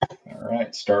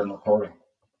Alright, starting recording.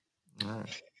 All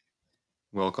right.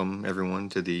 Welcome, everyone,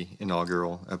 to the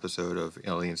inaugural episode of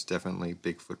Aliens Definitely,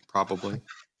 Bigfoot Probably,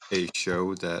 a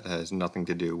show that has nothing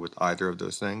to do with either of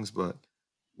those things, but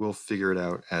we'll figure it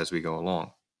out as we go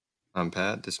along. I'm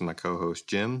Pat. This is my co-host,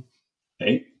 Jim,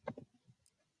 Hey,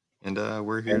 and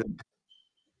we're here to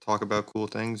talk about cool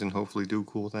things and hopefully do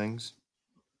cool things.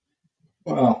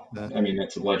 well, Uh, I mean,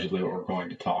 that's allegedly what we're going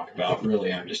to talk about.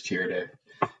 Really, I'm just here to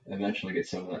eventually get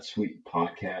some of that sweet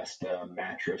podcast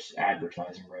mattress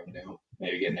advertising revenue.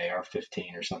 Maybe get an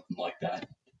AR-15 or something like that.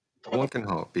 One can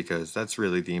hope, because that's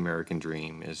really the American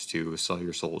dream, is to sell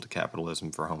your soul to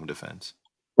capitalism for home defense.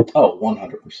 Oh,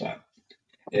 100%.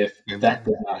 If And, that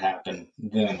does not happen,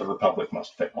 then the Republic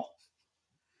must fail.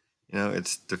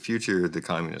 it's the future the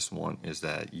communists want is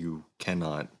that you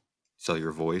cannot sell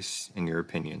your voice and your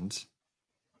opinions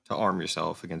to arm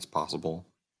yourself against possible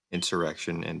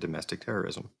insurrection and domestic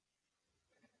terrorism.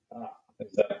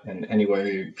 Is that in any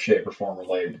way, shape, or form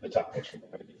related to the topics we're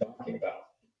going to be talking about?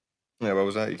 Yeah, what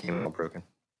was that? You came out broken.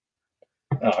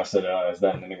 I said, is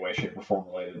that in any way, shape, or form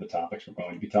related to the topics we're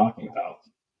going to be talking about?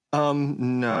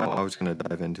 No, I was going to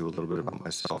dive into a little bit about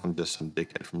myself. I'm just some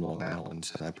dickhead from Long Island,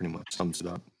 so that pretty much sums it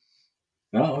up.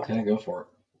 Oh, okay, go for it.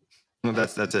 No,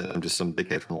 that's it. I'm just some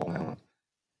dickhead from Long Island.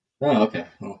 Oh, okay.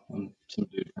 Well, I'm some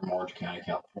dude from Orange County,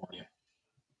 California.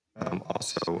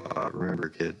 Also, remember,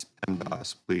 kids,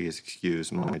 PEMDAS, please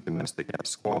excuse my domestic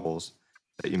squabbles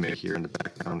that you may hear in the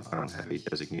background. I don't have a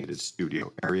designated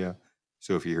studio area,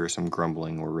 so if you hear some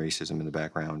grumbling or racism in the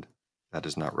background, that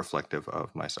is not reflective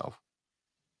of myself.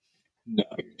 No,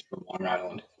 you're from Long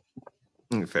Island.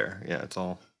 Fair, yeah. It's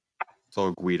all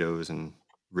Guidos and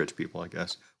rich people, I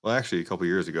guess. Well, actually, a couple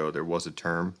years ago, there was a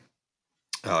term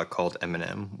called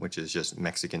M&M, which is just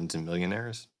Mexicans and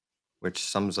millionaires, which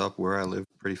sums up where I live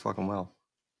pretty fucking well.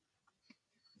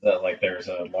 That like there's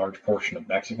a large portion of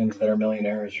Mexicans that are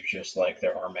millionaires, or just like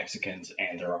there are Mexicans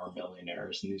and there are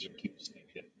millionaires, and these are two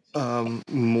distinct differences.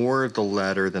 More the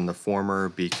latter than the former,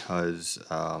 because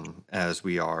as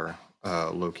we are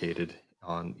located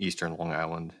on Eastern Long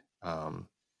Island,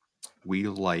 we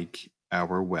like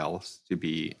our wealth to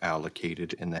be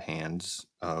allocated in the hands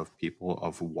of people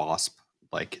of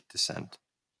WASP-like descent.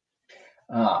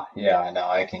 Yeah, I know.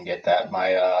 I can get that.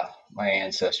 My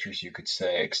ancestors, you could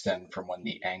say, extend from when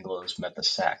the Anglos met the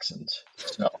Saxons.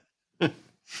 So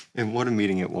And what a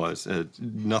meeting it was.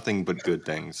 Nothing but good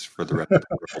things for the rest of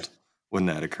the world when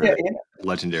that yeah, occurred.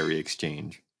 Legendary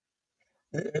exchange.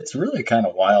 it's really kind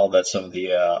of wild that some of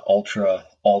the ultra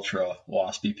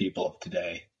waspy people of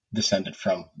today descended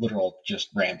from literal just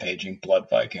rampaging blood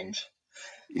Vikings.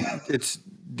 It's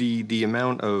the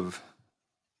amount of,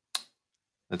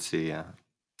 let's see,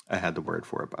 I had the word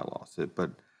for it, but I lost it.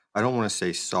 But I don't want to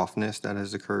say softness that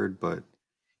has occurred, but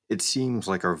it seems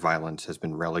like our violence has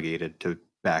been relegated to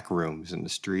back rooms in the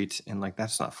streets, and like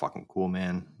that's not fucking cool,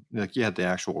 man. Like you had the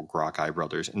actual Grokkai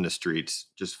brothers in the streets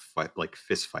just fight, like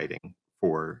fist fighting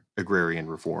for agrarian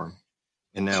reform,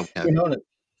 and now we have You know,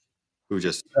 who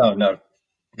just oh no,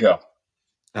 go.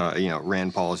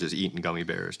 Rand Paul is just eating gummy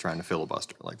bears trying to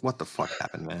filibuster. Like what the fuck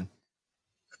happened, man?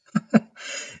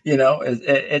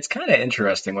 It's kind of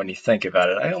interesting when you think about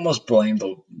it. I almost blame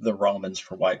the Romans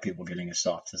for white people getting as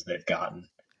soft as they've gotten.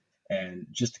 And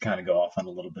just to kind of go off on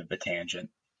a little bit of a tangent,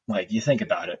 like you think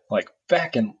about it, like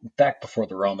back before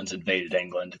the Romans invaded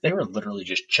England, they were literally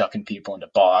just chucking people into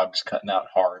bogs, cutting out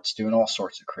hearts, doing all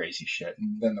sorts of crazy shit.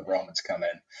 And then the Romans come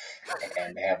in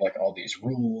and they have like all these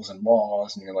rules and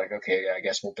laws, and you're like, okay, I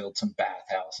guess we'll build some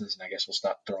bathhouses, and I guess we'll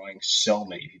stop throwing so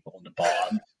many people into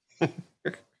bogs.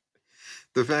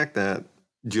 The fact that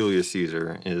Julius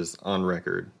Caesar is on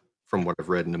record, from what I've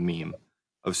read in a meme,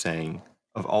 of saying,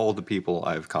 of all the people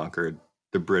I've conquered,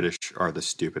 the British are the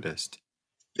stupidest.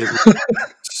 It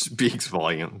speaks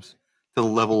volumes. The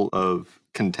level of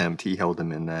contempt he held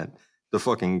him in, that the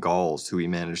fucking Gauls, who he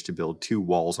managed to build 2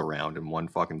 walls around in one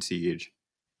fucking siege,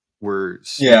 were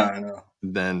Yeah, I know.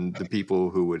 than the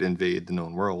people who would invade the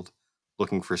known world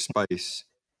looking for spice,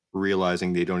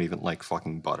 realizing they don't even like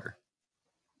fucking butter.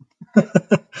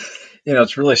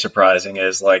 It's really surprising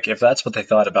is like if that's what they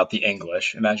thought about the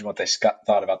English, imagine what they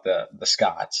thought about the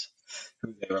Scots,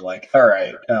 who they were like, all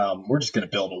right, we're just going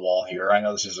to build a wall here. I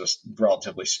know this is a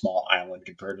relatively small island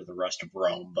compared to the rest of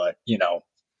Rome, but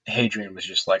Hadrian was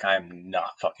just like, I'm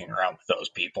not fucking around with those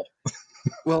people.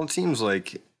 Well, it seems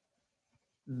like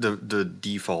the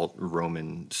default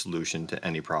Roman solution to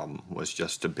any problem was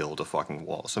just to build a fucking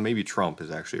wall. So maybe Trump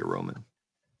is actually a Roman.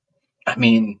 I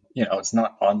mean, it's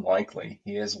not unlikely.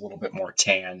 He is a little bit more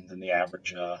tan than the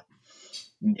average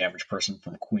person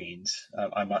from Queens.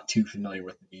 I'm not too familiar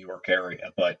with the New York area,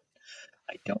 but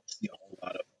I don't see a whole lot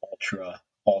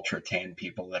ultra tan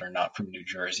people that are not from New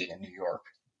Jersey and New York.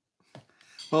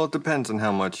 Well, it depends on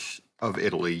how much of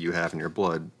Italy you have in your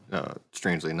blood,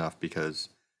 strangely enough, because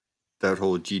that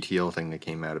whole GTL thing that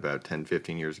came out about 10,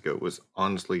 15 years ago was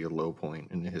honestly a low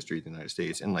point in the history of the United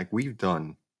States. And like we've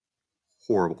done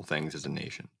horrible things as a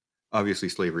nation. Obviously,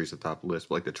 slavery is the top of the list,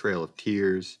 but like the Trail of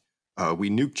Tears,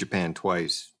 we nuked Japan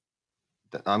twice.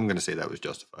 I'm going to say that was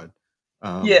justified.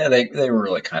 Yeah, they were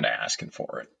really kind of asking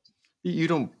for it. You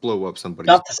don't blow up somebody's.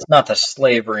 Not the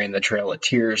slavery and the Trail of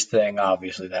Tears thing.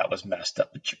 Obviously, that was messed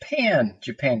up. But Japan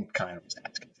kind of was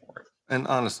asking for it. And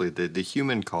honestly, the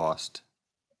human cost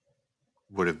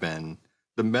would have been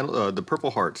the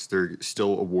Purple Hearts they're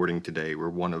still awarding today were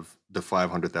one of the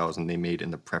 500,000 they made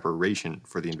in the preparation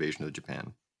for the invasion of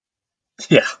Japan.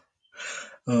 Yeah.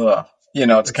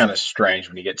 It's kind of strange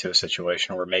when you get to a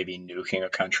situation where maybe nuking a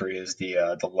country is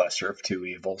the lesser of two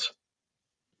evils.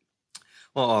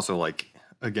 Well, also, like,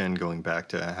 again, going back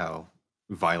to how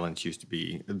violence used to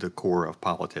be the core of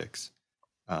politics,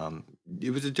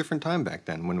 it was a different time back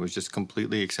then when it was just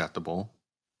completely acceptable,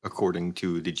 according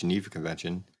to the Geneva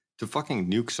Convention, to fucking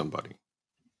nuke somebody.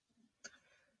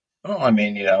 Well, I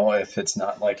mean, if it's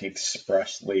not like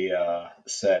expressly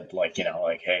said, like,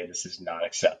 hey, this is not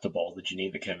acceptable, the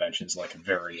Geneva Convention is like a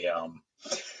very,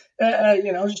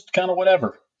 just kind of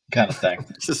whatever kind of thing.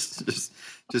 just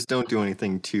don't do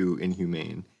anything too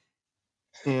inhumane.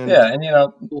 And, yeah, and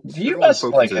the U.S.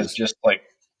 like is just like,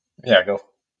 yeah, go.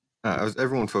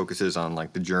 Everyone focuses on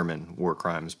like the German war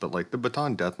crimes, but like the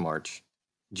Bataan Death March,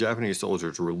 Japanese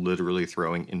soldiers were literally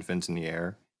throwing infants in the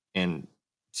air and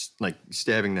like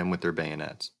stabbing them with their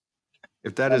bayonets.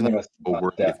 If that is not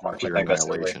worthy of nuclear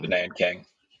annihilation, Nanking.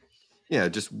 Yeah,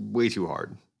 just way too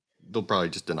hard. They'll probably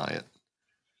just deny it.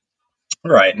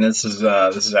 Right, and this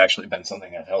has actually been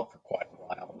something I've held for quite a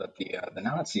while. That the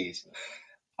Nazis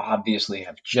obviously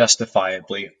have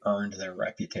justifiably earned their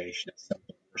reputation as some of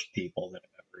the worst people that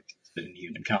have ever existed in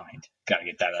humankind. Got to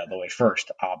get that out of the way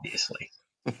first, obviously.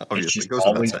 It's just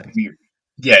always weird.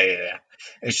 Yeah.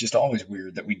 It's just always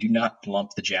weird that we do not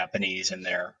lump the Japanese in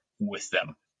there with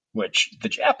them. Which the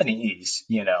Japanese,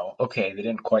 okay, they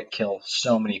didn't quite kill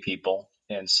so many people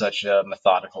in such a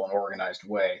methodical and organized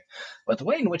way, but the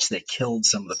way in which they killed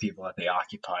some of the people that they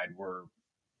occupied were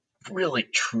really,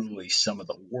 truly some of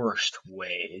the worst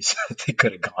ways they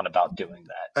could have gone about doing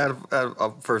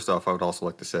that. First off, I would also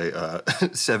like to say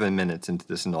 7 minutes into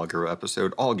this inaugural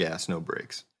episode, all gas, no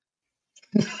brakes.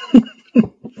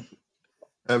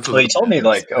 Well, he told me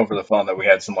like over the phone that we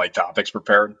had some like topics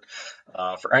prepared.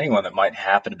 For anyone that might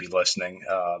happen to be listening,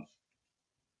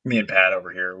 me and Pat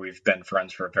over here, we've been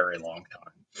friends for a very long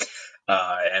time.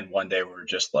 And one day we were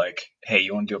just like, "Hey,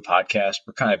 you want to do a podcast?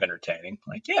 We're kind of entertaining."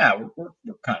 Like, yeah, we're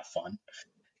kind of fun.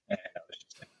 And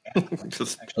I was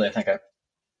just like, actually, I think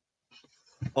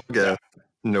all gas,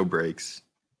 no brakes.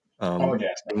 All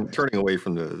gas, no brakes. Turning away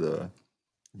from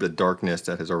the darkness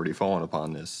that has already fallen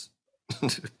upon this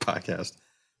podcast.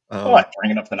 What,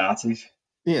 bringing up the Nazis?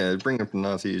 Yeah, bringing up the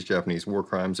Nazis, Japanese war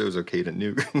crimes. It was okay to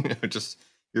nuke. Just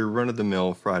your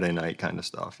run-of-the-mill Friday night kind of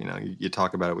stuff. You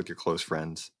talk about it with your close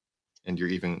friends, and you're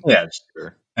even just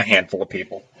a handful of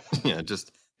people. Yeah,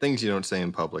 just things you don't say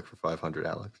in public for 500,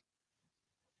 Alex.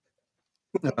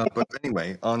 But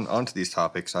anyway, on to these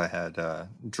topics I had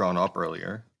drawn up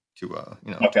earlier to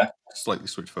slightly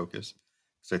switch focus.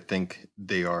 So I think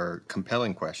they are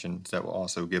compelling questions that will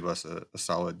also give us a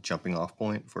solid jumping off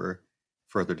point for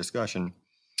further discussion.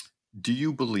 Do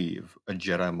you believe a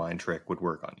Jedi mind trick would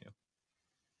work on you?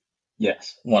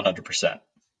 Yes, 100%.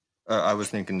 I was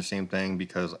thinking the same thing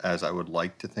because as I would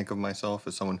like to think of myself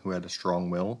as someone who had a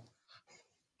strong will,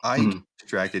 I get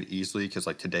distracted easily because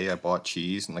like today I bought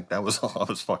cheese and like that was all I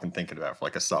was fucking thinking about for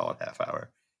like a solid half hour.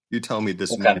 You tell me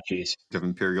this kind of cheese of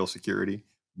Imperial security,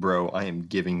 bro, I am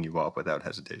giving you up without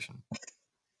hesitation.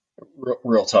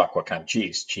 Real talk, what kind of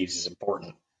cheese? Cheese is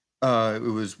important. It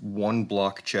was 1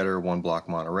 block cheddar, 1 block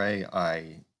Monterey.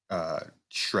 I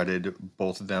shredded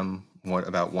both of them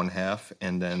about 1/2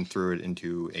 and then threw it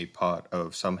into a pot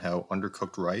of somehow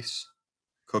undercooked rice,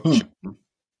 cooked chicken,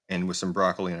 and with some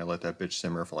broccoli, and I let that bitch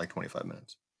simmer for like 25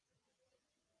 minutes.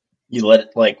 You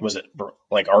let it was it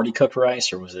like already cooked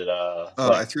rice or was it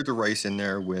I threw the rice in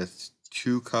there with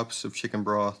 2 cups of chicken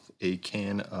broth, a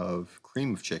can of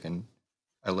cream of chicken.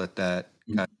 I let that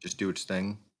kind of just do its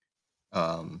thing.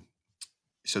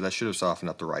 So that should have softened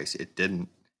up the rice. It didn't.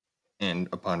 And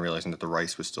upon realizing that the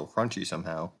rice was still crunchy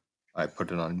somehow, I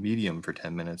put it on medium for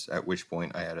 10 minutes, at which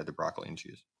point I added the broccoli and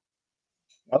cheese.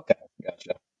 Okay,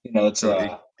 gotcha. It's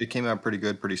it came out pretty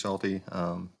good, pretty salty.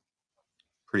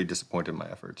 Pretty disappointed in my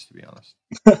efforts, to be honest.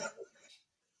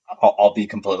 I'll be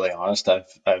completely honest.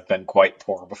 I've been quite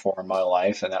poor before in my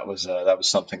life, and that was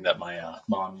something that my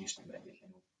mom used to make.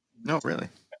 No, really.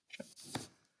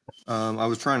 I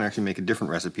was trying to actually make a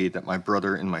different recipe that my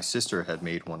brother and my sister had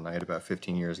made one night about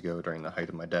 15 years ago during the height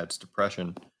of my dad's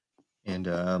depression, and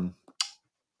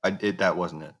that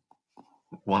wasn't it.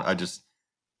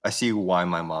 I see why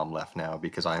my mom left now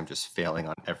because I am just failing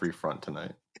on every front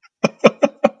tonight.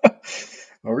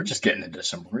 Well, we're just getting into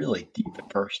some really deep and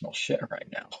personal shit right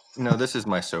now. No, this is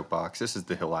my soapbox. This is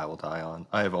the hill I will die on.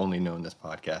 I have only known this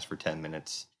podcast for 10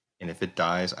 minutes, and if it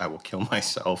dies, I will kill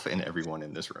myself and everyone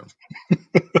in this room.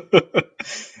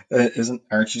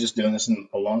 Aren't you just doing this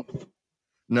alone?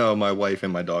 No, my wife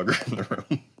and my dog are in the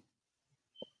room.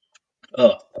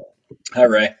 Oh, hi,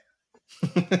 Ray.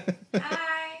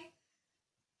 Hi.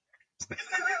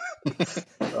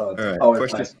 All right, always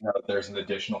question- nice to know that there's an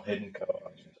additional hidden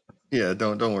co-host. Yeah,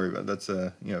 don't worry about it. That's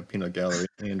peanut gallery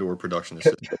and or production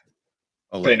assistant.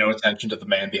 Pay no attention to the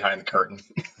man behind the curtain.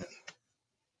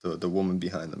 the woman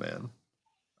behind the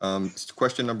man.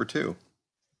 Question number 2: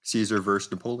 Caesar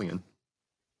versus Napoleon.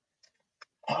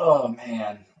 Oh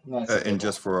man. And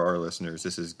just for our listeners,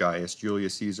 this is Gaius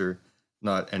Julius Caesar,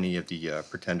 not any of the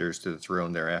pretenders to the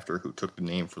throne thereafter who took the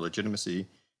name for legitimacy,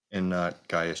 and not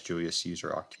Gaius Julius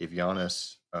Caesar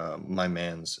Octavianus, my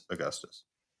man's Augustus.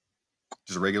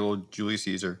 Just a regular Julius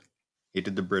Caesar,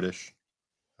 hated the British,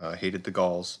 hated the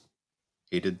Gauls,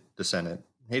 hated the Senate,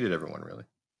 hated everyone really.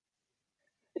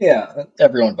 Yeah,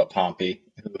 everyone but Pompey,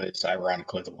 who is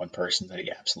ironically the one person that he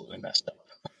absolutely messed up.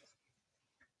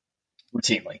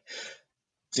 Routinely.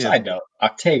 Side note,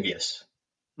 Octavius.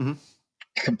 Mhm.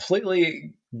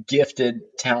 Completely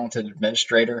gifted, talented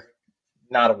administrator,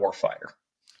 not a warfighter.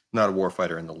 Not a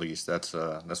warfighter in the least. That's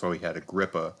why we had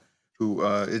Agrippa, who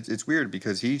it's weird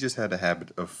because he just had a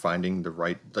habit of finding the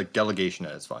right, like, delegation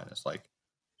at its finest. Like,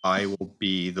 I will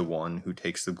be the one who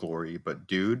takes the glory, but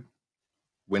dude,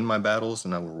 win my battles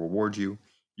and I will reward you.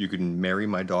 You can marry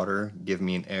my daughter, give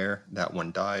me an heir. That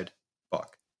one died.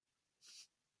 Fuck.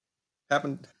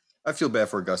 Happened. I feel bad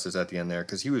for Augustus at the end there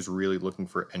because he was really looking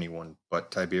for anyone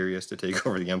but Tiberius to take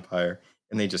over the empire,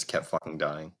 and they just kept fucking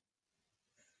dying.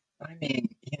 I mean,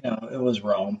 it was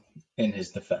Rome in his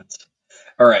defense.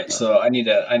 All right, so I need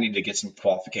to get some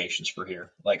qualifications for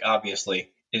here. Like,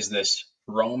 obviously, is this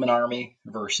Roman army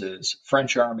versus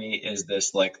French army? Is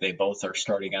this like they both are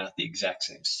starting out at the exact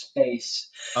same space?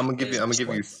 I'm gonna give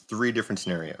you 3 different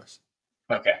scenarios.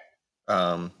 Okay.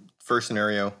 First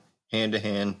scenario, hand to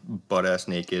hand, butt ass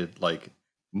naked, like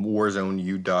war zone.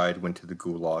 You died, went to the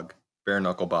gulag. Bare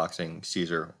knuckle boxing,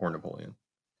 Caesar or Napoleon.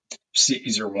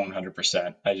 Caesar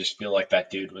 100%. I just feel like that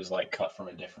dude was like cut from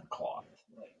a different cloth.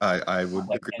 I would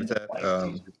agree with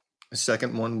that.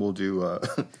 Second one, we'll do a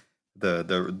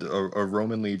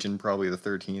Roman legion, probably the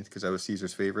 13th, because that was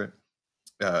Caesar's favorite,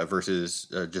 versus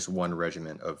just one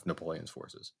regiment of Napoleon's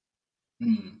forces.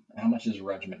 How much is a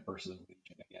regiment versus a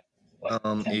legion again?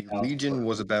 A legion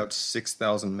was about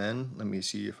 6,000 men. Let me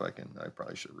see if I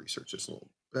probably should research this a little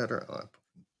better.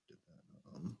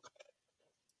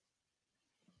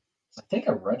 I think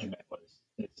a regiment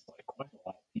is like quite a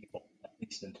lot of people, at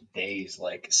least in today's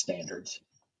like standards.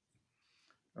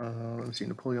 Let me see,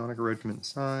 Napoleonic regiment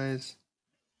size,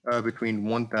 between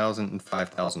 1,000 and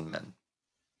 5,000 men.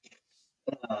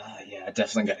 Yeah,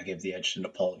 definitely got to give the edge to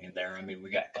Napoleon there. I mean,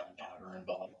 we got gunpowder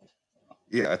involved.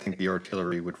 Yeah, I think the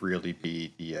artillery would really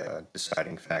be the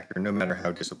deciding factor. No matter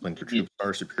how disciplined your troops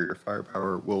are, superior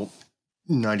firepower will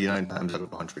 99 times out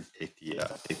of 100 take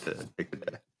the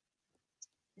day.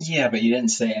 Yeah, but you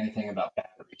didn't say anything about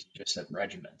batteries. You just said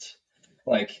regiments.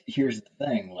 Like, here's the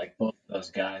thing: like, both of those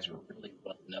guys were really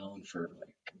well known for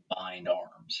like combined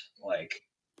arms. Like,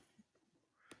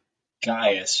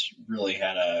 Gaius really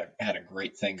had a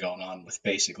great thing going on with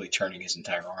basically turning his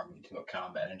entire army into a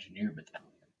combat engineer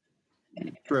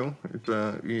battalion. True, it's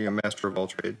a master of all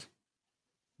trades.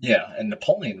 Yeah, and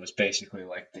Napoleon was basically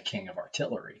like the king of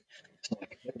artillery. So,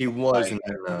 like, he was, and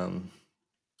then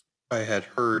I had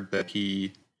heard that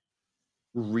he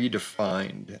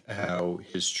redefined how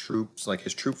his troops, like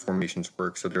his troop formations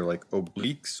work. So they're like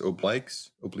obliques.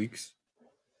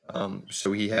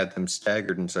 So he had them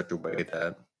staggered in such a way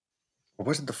that, or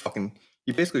was it the fucking?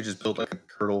 He basically just built like a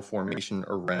turtle formation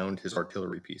around his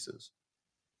artillery pieces,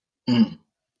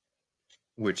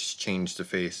 which changed the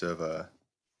face of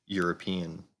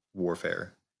European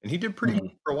warfare, and he did pretty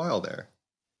good for a while there.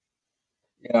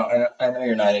 I know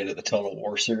you're not into the Total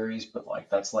War series, but like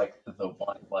that's like the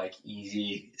one like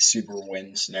easy super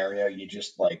win scenario. You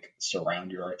just like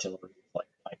surround your artillery with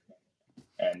like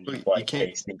and you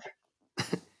can't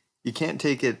you can't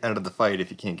take it out of the fight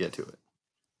if you can't get to it.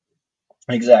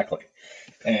 Exactly.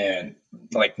 And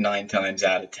like 9 times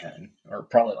out of 10, or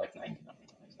probably like 99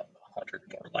 times out of 100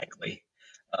 more likely,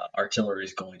 artillery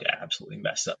is going to absolutely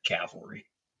mess up cavalry.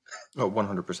 Oh,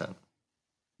 100%.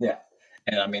 Yeah.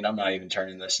 And I mean, I'm not even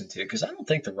turning this into, because I don't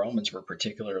think the Romans were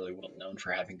particularly well known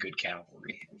for having good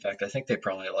cavalry. In fact, I think they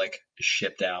probably like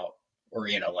shipped out, or,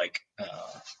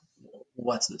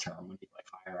 what's the term when you like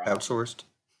hire out? Outsourced?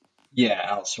 Yeah,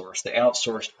 outsourced. They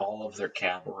outsourced all of their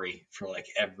cavalry for like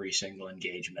every single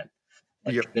engagement.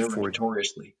 Like Yep, they were for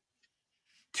notoriously.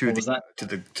 to What the was that?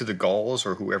 to the Gauls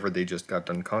or whoever they just got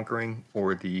done conquering,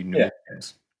 or the Yeah.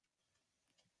 Numidians.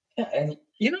 Yeah, and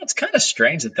it's kind of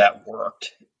strange that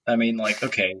worked. I mean, like,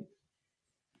 okay,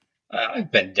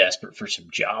 I've been desperate for some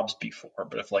jobs before,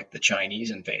 but if like the Chinese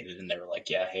invaded and they were like,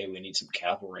 "Yeah, hey, we need some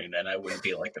cavalry," then I wouldn't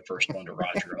be like the first one to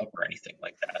roger up or anything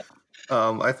like that.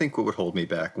 I think what would hold me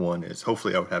back, one, is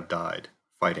hopefully I would have died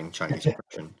fighting Chinese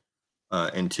aggression.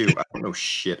 And two, I don't know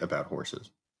shit about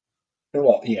horses.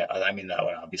 Well, yeah, I mean that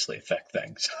would obviously affect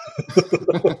things.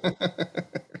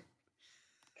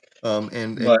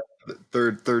 And But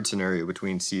the third scenario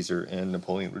between Caesar and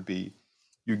Napoleon would be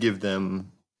you give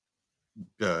them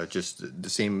just the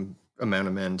same amount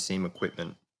of men, same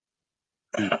equipment.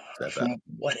 Who wins that battle? from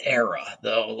what era,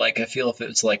 though? Like, I feel if it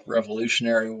was like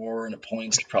Revolutionary War,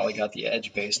 Napoleon's probably got the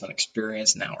edge based on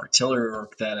experience. Now, artillery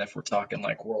work, then if we're talking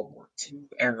like World War II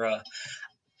era,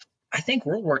 I think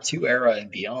World War II era and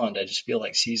beyond, I just feel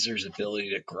like Caesar's ability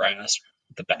to grasp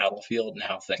the battlefield and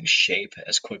how things shape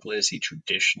as quickly as he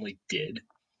traditionally did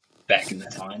back in the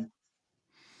time.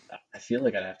 I feel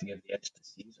like I'd have to give the edge to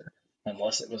Caesar,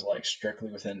 unless it was like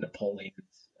strictly within Napoleon's.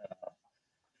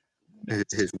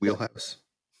 His wheelhouse.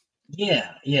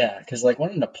 Yeah, because like one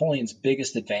of Napoleon's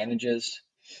biggest advantages,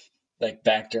 like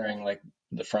back during like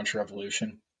the French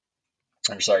Revolution,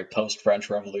 or sorry,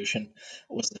 post-French Revolution,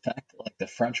 was the fact that like the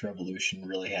French Revolution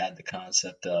really had the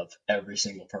concept of every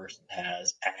single person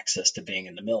has access to being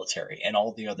in the military, and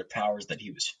all the other powers that he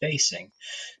was facing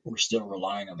were still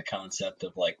relying on the concept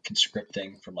of like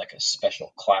conscripting from like a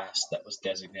special class that was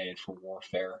designated for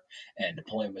warfare. And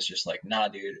Napoleon was just like, nah,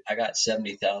 dude, I got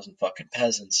 70,000 fucking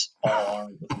peasants all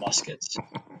armed with muskets.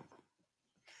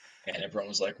 And everyone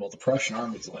was like, well, the Prussian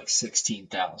army's like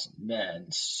 16,000 men,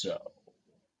 so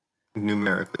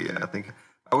Numerically, yeah. I think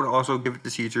I would also give it to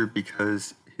Caesar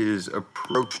because his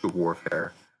approach to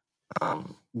warfare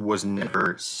was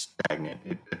never stagnant.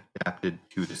 It adapted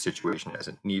to the situation as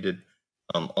it needed.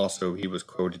 Also, he was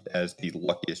quoted as the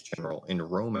luckiest general in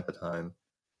Rome at the time,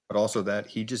 but also that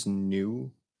he just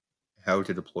knew how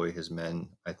to deploy his men.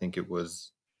 I think it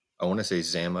was, I want to say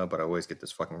Zama, but I always get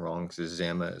this fucking wrong because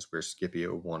Zama is where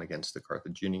Scipio won against the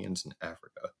Carthaginians in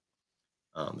Africa.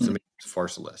 So maybe it's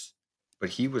Pharsalus. But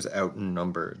he was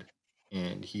outnumbered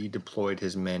and he deployed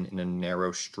his men in a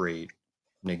narrow strait,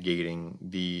 negating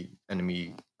the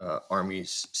enemy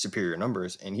army's superior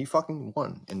numbers, and he fucking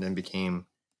won and then became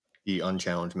the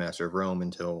unchallenged master of Rome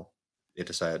until they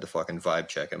decided to fucking vibe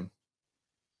check him.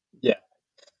 yeah.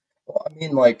 Well, I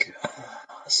mean, like,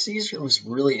 Caesar was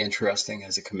really interesting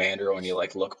as a commander when you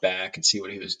like look back and see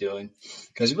what he was doing,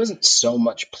 because he wasn't so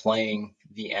much playing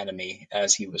the enemy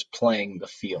as he was playing the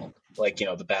field, like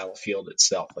the battlefield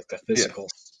itself, like the physical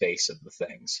space of the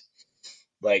things.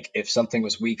 Like if something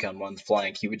was weak on one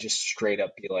flank, he would just straight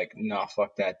up be like, "Nah,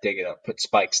 fuck that, dig it up, put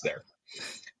spikes there."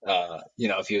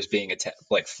 If he was being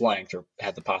like flanked or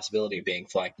had the possibility of being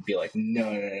flanked, he'd be like,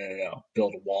 "No, no, no, no, no,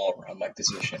 build a wall around my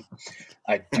position.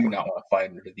 I do not want to fight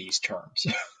under these terms."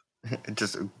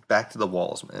 Just back to the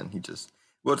walls, man.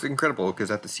 Well, it's incredible because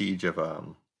at the siege of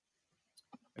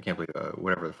I can't believe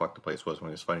whatever the fuck the place was when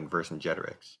he was fighting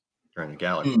Vercingetorix during the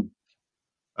Gallic.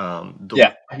 The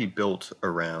Yeah. wall he built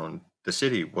around the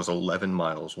city was 11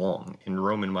 miles long. And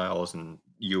Roman miles and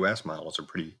U.S. miles are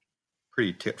pretty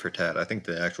tit for tat. I think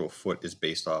the actual foot is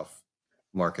based off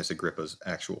Marcus Agrippa's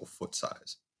actual foot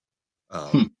size,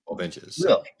 12 inches.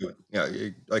 So, Really? yeah,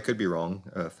 I could be wrong.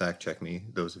 Fact check me,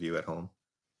 those of you at home.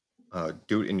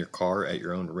 Do it in your car at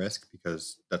your own risk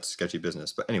because that's sketchy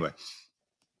business. But anyway,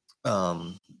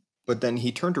 but then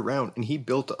he turned around and he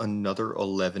built another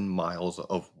 11 miles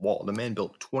of wall. The man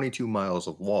built 22 miles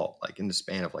of wall, like in the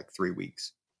span of like 3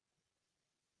 weeks.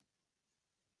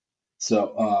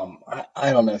 So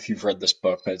I don't know if you've read this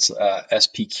book, but it's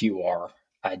SPQR.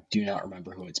 I do not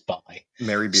remember who it's by.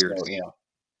 Mary Beard. So,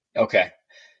 okay.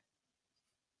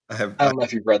 I don't know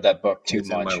if you've read that book too it's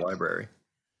much. in my library.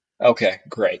 Okay,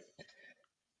 great.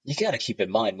 You got to keep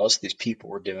in mind, most of these people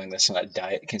were doing this on a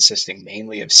diet consisting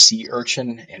mainly of sea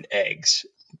urchin and eggs.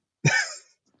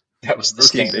 That was the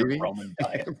Protein standard baby? Roman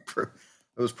diet.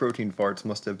 Those protein farts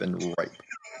must have been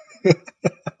ripe.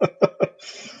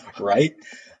 Right?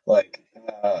 Like,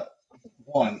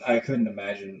 One, I couldn't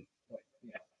imagine like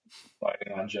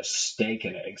fighting on just steak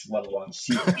and eggs, let alone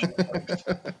sea urchin eggs.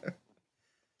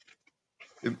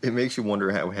 It makes you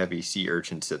wonder how heavy sea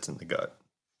urchin sits in the gut.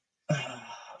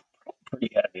 Pretty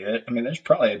heavy. I mean, there's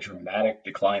probably a dramatic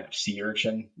decline of sea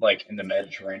urchin, like in the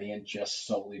Mediterranean, just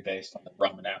solely based on the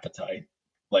ramen appetite,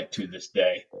 like to this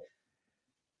day.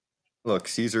 Look,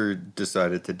 Caesar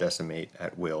decided to decimate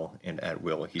at will, and at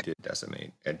will he did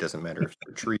decimate. It doesn't matter if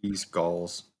they're trees,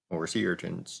 galls, or sea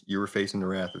urchins. You were facing the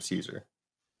wrath of Caesar.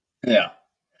 Yeah.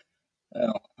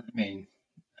 Well, I mean,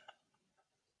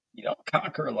 you don't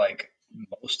conquer like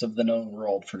most of the known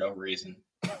world for no reason.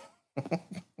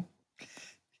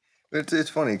 It's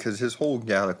funny because his whole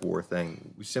Gallic War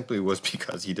thing simply was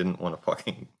because he didn't want to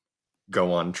fucking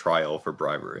go on trial for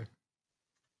bribery.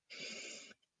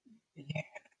 Yeah,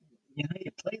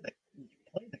 you play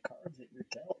the cards that you're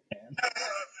dealt,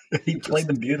 man. He played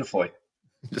them beautifully.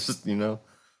 Just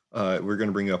we're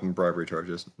gonna bring up in bribery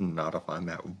charges. Not if I'm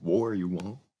at war, you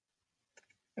won't.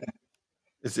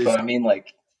 It's But I mean,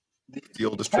 like the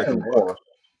oldest trick in the book. war,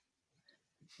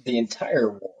 the entire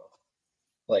war,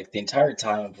 like the entire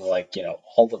time of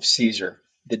all of Caesar,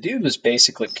 the dude was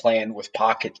basically playing with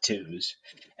pocket twos,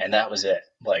 and that was it.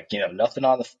 Like nothing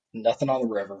on the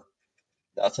river,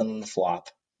 nothing on the flop.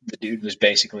 The dude was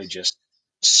basically just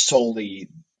solely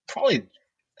probably,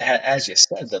 as you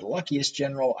said, the luckiest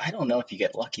general. I don't know if you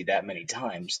get lucky that many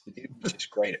times. The dude was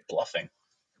just great at bluffing.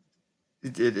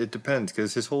 It depends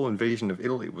because his whole invasion of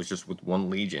Italy was just with one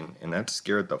legion, and that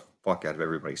scared the fuck out of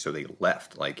everybody. So they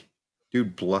left. Like,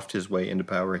 dude bluffed his way into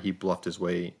power. He bluffed his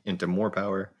way into more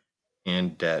power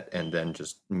and debt, and then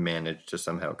just managed to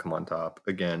somehow come on top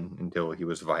again until he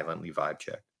was violently vibe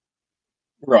checked.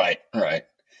 Right.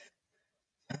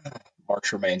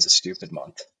 March remains a stupid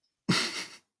month.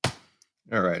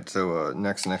 All right. So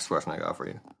next question I got for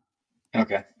you.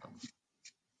 Okay.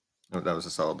 Oh, that was a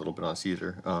solid little bit on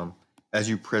Caesar. As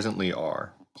you presently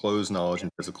are, clothes, knowledge,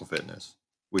 and physical fitness,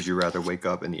 would you rather wake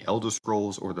up in the Elder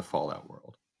Scrolls or the Fallout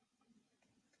world?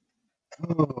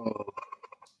 Oh,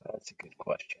 that's a good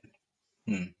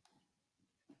question.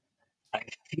 I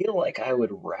feel like I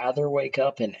would rather wake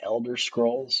up in Elder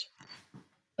Scrolls.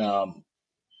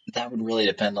 That would really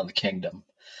depend on the kingdom,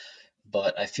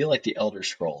 but I feel like the Elder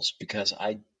Scrolls because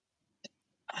I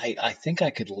think I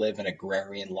could live an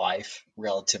agrarian life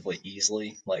relatively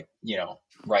easily, like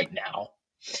right now,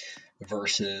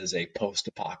 versus a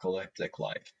post-apocalyptic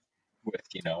life with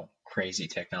crazy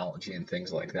technology and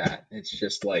things like that. It's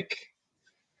just like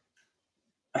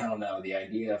I don't know, the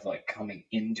idea of like coming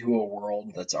into a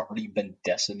world that's already been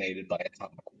decimated by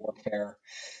atomic warfare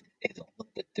is a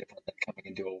little bit different than coming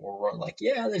into a world where like,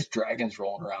 yeah, there's dragons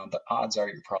rolling around, but odds are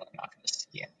you're probably not going to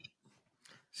see any.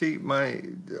 See,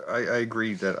 I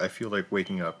agree that I feel like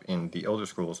waking up in the Elder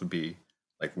Scrolls would be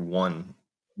like one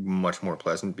much more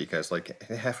pleasant because like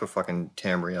half of fucking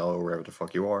Tamriel or wherever the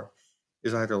fuck you are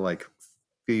is either like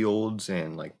fields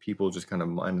and like people just kind of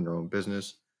minding their own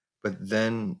business. But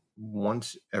then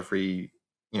once every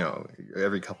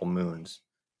couple moons,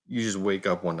 you just wake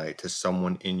up one night to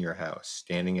someone in your house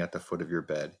standing at the foot of your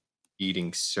bed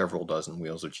eating several dozen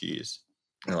wheels of cheese.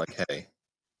 And they're like, hey,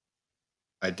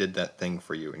 I did that thing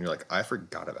for you. And you're like, I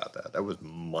forgot about that. That was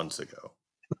months ago.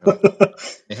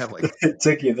 They have like It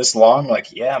took you this long?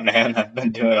 Like, yeah, man, I've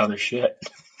been doing other shit.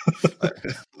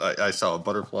 I saw a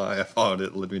butterfly, I followed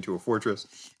it, led me to a fortress,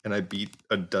 and I beat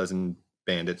a dozen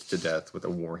bandits to death with a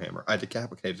warhammer. I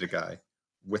decapitated a guy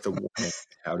with a warhammer.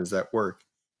 How does that work?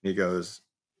 And he goes,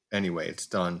 anyway, it's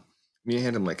done. And you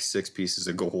hand him like 6 pieces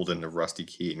of gold and a rusty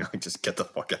key, and you're like, just get the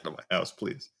fuck out of my house,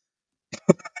 please.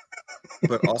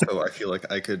 But also, I feel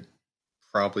like I could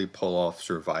probably pull off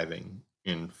surviving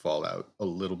in Fallout a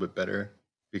little bit better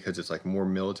because it's like more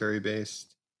military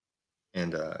based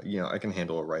and I can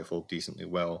handle a rifle decently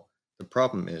well. The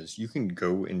problem is you can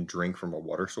go and drink from a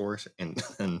water source and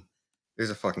then there's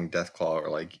a fucking death claw or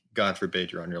like God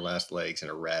forbid you're on your last legs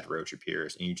and a rad roach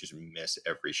appears and you just miss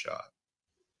every shot.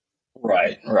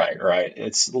 Right.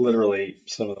 It's literally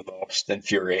some of the most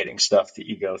infuriating stuff that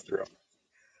you go through.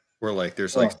 Or like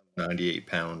there's like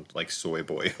 98-pound like soy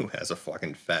boy who has a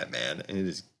fucking fat man and it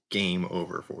is game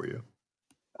over for you.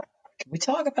 Can we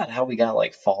talk about how we got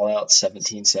like Fallout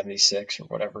 1776 or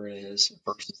whatever it is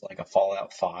versus like a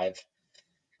Fallout 5?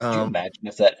 Could you imagine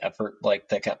if that effort like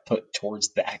that got put towards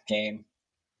that game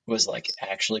was like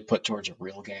actually put towards a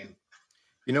real game?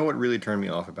 You know what really turned me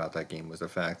off about that game was the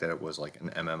fact that it was like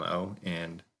an MMO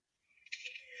and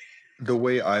the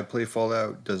way I play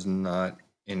Fallout does not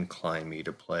incline me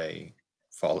to play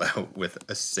Fallout with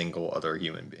a single other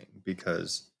human being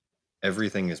because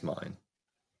everything is mine.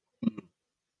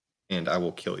 and I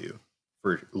will kill you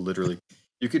for literally.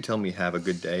 You could tell me have a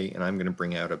good day, and I'm going to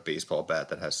bring out a baseball bat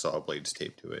that has saw blades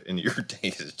taped to it, and your day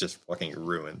is just fucking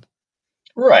ruined.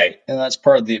 Right, and that's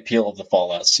part of the appeal of the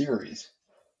Fallout series.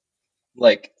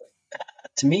 Like,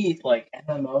 to me, like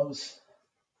MMOs,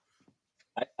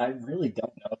 I really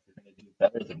don't know if they're going to do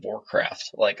better than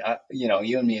Warcraft. Like,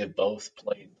 you and me have both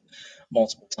played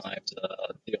multiple times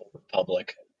the Old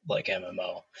Republic, like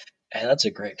MMO, and that's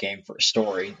a great game for a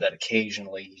story that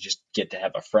occasionally you just get to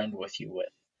have a friend with you with.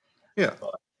 Yeah,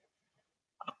 But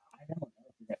I don't know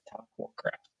if you're going to top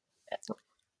Warcraft ever.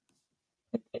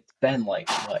 It's been like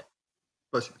what,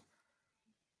 but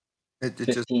it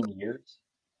just 15 years?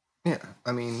 yeah.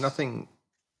 I mean, nothing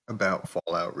about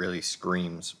Fallout really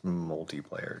screams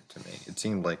multiplayer to me. It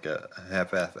seemed like a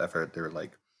half-ass effort. They were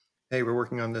like, "Hey, we're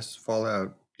working on this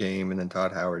Fallout game," and then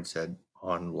Todd Howard said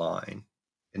online,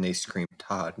 and they screamed,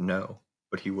 "Todd, no!"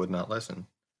 But he would not listen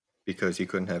because he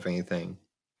couldn't have anything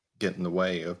get in the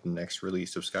way of the next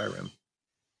release of Skyrim.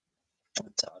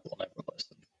 Todd will never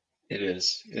listen. It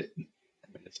is. I mean,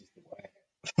 it's just the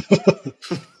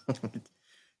way.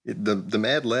 The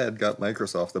mad lad got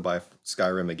Microsoft to buy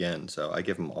Skyrim again, so I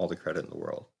give him all the credit in the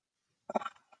world.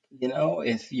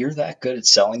 If you're that good at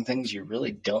selling things, you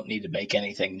really don't need to make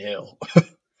anything new.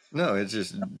 No, it's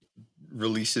just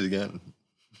release it again.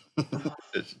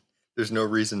 There's no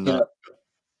reason You not. know,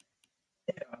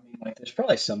 yeah, I mean, like, there's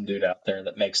probably some dude out there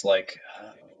that makes like,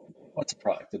 what's a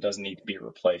product that doesn't need to be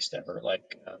replaced ever,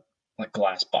 like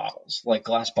glass bottles. Like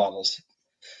glass bottles,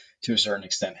 to a certain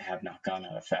extent, have not gone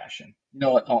out of fashion. You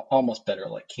know what? Almost better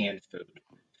like canned food.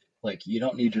 Like, you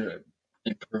don't need to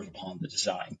improve upon the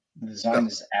design. The design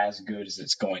is as good as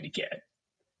it's going to get.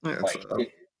 Yeah,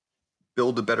 Like,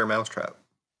 build a better mousetrap.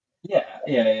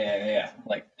 yeah.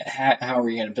 Like, how are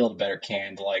you going to build a better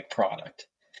canned like product?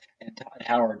 And Todd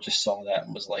Howard just saw that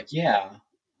and was like, yeah,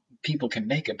 people can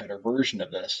make a better version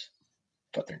of this,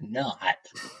 but they're not.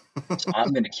 So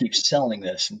I'm going to keep selling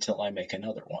this until I make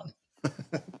another one.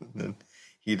 Then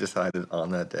he decided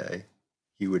on that day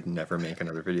he would never make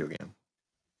another video game.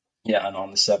 Yeah, and on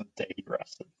the seventh day he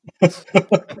rested.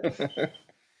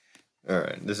 All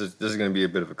right, this is going to be a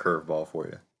bit of a curveball for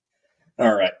you.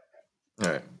 All right.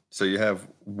 So you have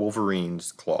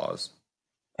Wolverine's claws.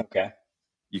 Okay.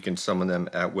 You can summon them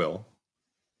at will.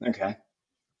 Okay.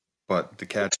 But the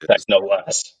catch is no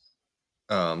less.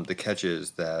 The catch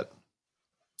is that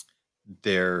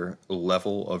their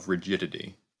level of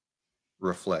rigidity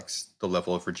reflects the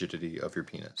level of rigidity of your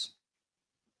penis.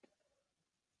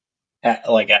 At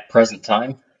present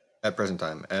time? At present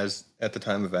time. As at the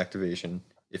time of activation,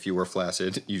 if you were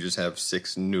flaccid, you just have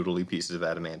 6 noodly pieces of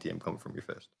adamantium coming from your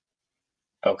fist.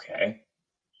 Okay.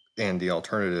 And the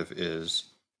alternative is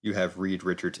you have Reed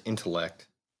Richards' intellect,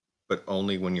 but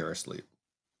only when you're asleep.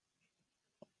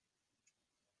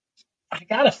 I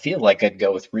gotta feel like I'd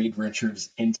go with Reed Richards'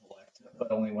 intellect,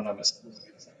 but only when I'm asleep.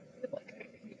 I feel like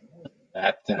I need more than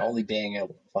that than only being able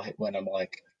to fight when I'm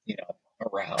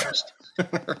aroused.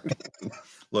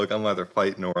 Look, I'm either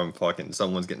fighting or I'm fucking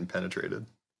someone's getting penetrated.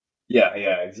 Yeah,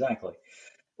 exactly.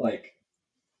 Like,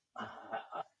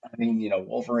 I mean,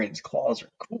 Wolverine's claws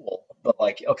are cool, but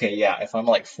okay, yeah, if I'm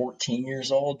like 14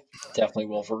 years old, definitely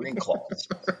Wolverine claws,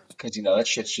 because that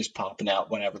shit's just popping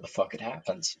out whenever the fuck it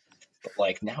happens. But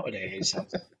like nowadays,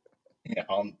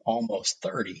 I'm almost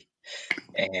 30,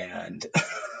 and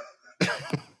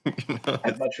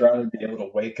I'd much rather be able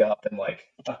to wake up and like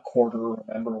a quarter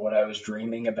remember what I was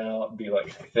dreaming about, and be like,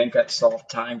 I think I solved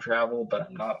time travel, but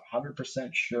I'm not 100%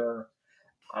 sure.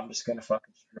 I'm just gonna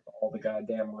fucking strip all the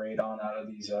goddamn radon out of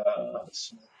these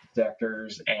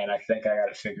sectors, and I think I got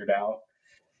it figured out.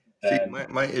 See, And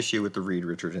my issue with the Reed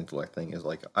Richards intellect thing is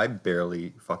like I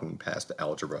barely fucking passed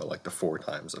algebra like the 4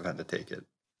 times I've had to take it.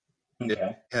 If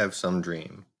okay, I have some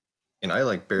dream, and I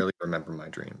like barely remember my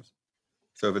dreams.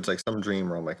 So if it's like some dream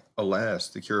where I'm like, alas,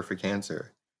 the cure for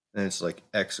cancer, and it's like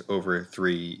x over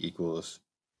 3 equals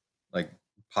like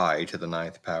pi to the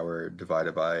 9th power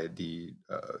divided by the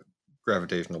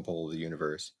gravitational pull of the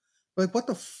universe. Like, what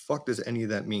the fuck does any of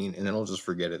that mean? And then I'll just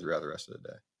forget it throughout the rest of the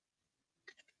day.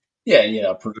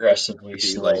 yeah, progressively,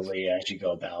 It'd be like- slowly as you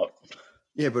go about.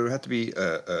 Yeah, but it would have to be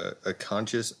a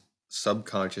conscious,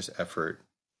 subconscious effort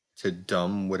to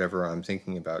dumb whatever I'm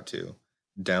thinking about to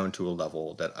down to a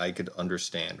level that I could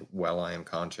understand while I am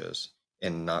conscious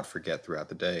and not forget throughout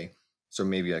the day. So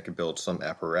maybe I could build some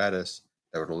apparatus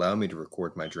that would allow me to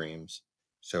record my dreams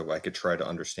so I could try to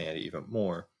understand it even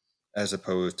more, as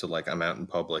opposed to like I'm out in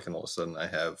public and all of a sudden I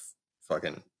have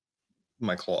fucking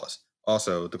my claws.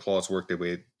 Also, the claws work the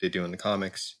way they do in the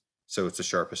comics, so it's the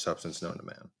sharpest substance known to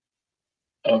man.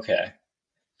 Okay.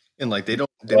 And like they Do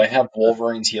I have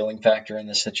Wolverine's healing factor in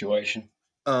this situation?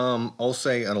 I'll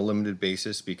say on a limited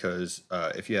basis because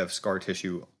if you have scar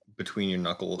tissue between your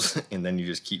knuckles and then you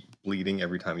just keep bleeding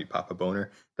every time you pop a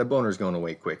boner, that boner's going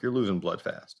away quick. You're losing blood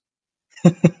fast.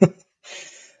 Oh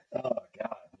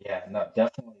God, yeah, no,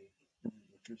 definitely.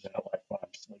 There's no life when I'm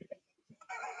sleeping.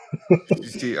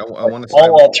 See, I Like, want to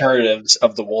all alternatives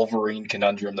of the Wolverine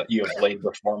conundrum that you have laid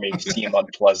before me seem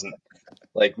unpleasant.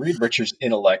 Like Reed Richards'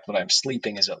 intellect when I'm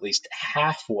sleeping is at least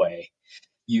halfway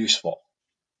useful.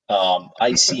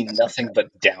 I see nothing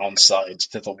but downsides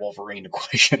to the Wolverine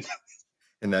equation.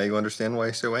 and now you understand why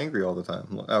he's so angry all the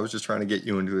time. I was just trying to get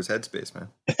you into his headspace, man.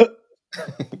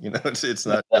 It's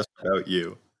not just about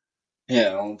you.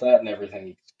 Yeah, well, that and everything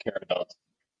he cared about is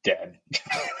dead.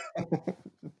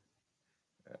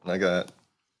 I got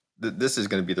this is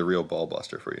going to be the real ball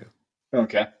buster for you.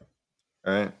 Okay.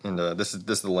 All right, and this is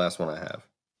the last one I have.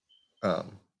 All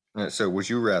right, so would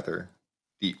you rather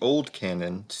the old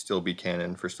canon still be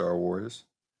canon for Star Wars?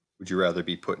 Would you rather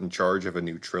be put in charge of a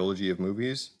new trilogy of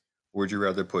movies, or would you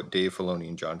rather put Dave Filoni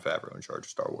and Jon Favreau in charge of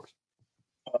Star Wars?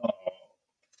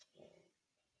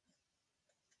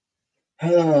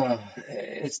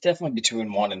 It's definitely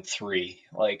between 1 and 3.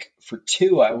 Like for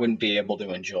 2, I wouldn't be able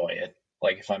to enjoy it.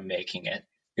 Like if I'm making it,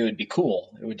 it would be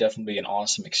cool. It would definitely be an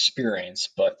awesome experience.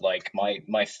 But like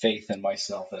my faith in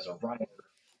myself as a writer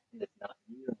is not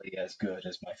nearly as good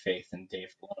as my faith in Dave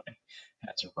Filoni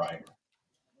as a writer.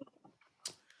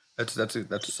 That's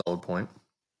a solid point.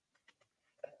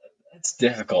 It's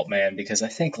difficult, man, because I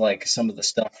think like some of the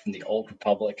stuff from the Old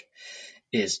Republic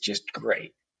is just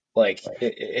great. Like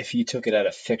if you took it at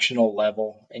a fictional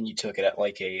level and you took it at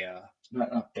like a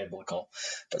not biblical,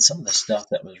 but some of the stuff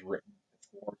that was written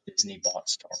before Disney bought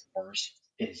Star Wars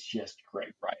is just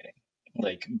great writing.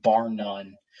 Like bar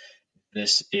none,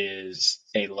 this is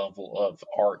a level of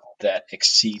art that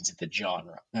exceeds the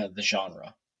genre. The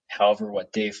genre. However,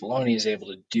 what Dave Filoni is able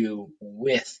to do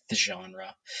with the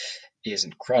genre is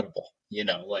incredible. You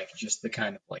know, like just the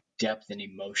kind of like depth and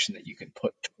emotion that you can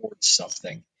put towards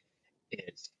something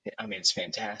is, I mean, it's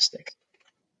fantastic.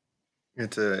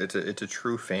 It's a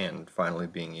true fan finally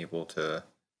being able to.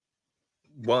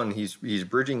 One, he's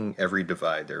bridging every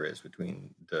divide there is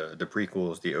between the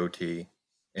prequels, the OT,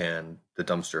 and the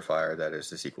dumpster fire that is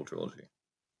the sequel trilogy.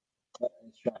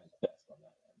 He's trying his best on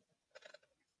that.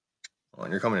 Well,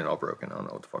 and you're coming in all broken. I don't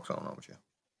know what the fuck's going on with you.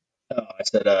 Oh, I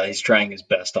said he's trying his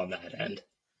best on that end.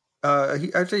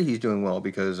 I'd say he's doing well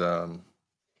because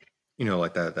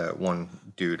like that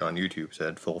one dude on YouTube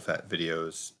said full fat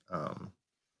videos,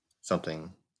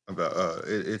 something about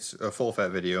it's a full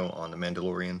fat video on the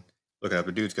Mandalorian. Look it up.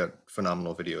 The dude's got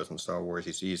phenomenal videos on Star Wars.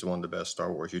 He's one of the best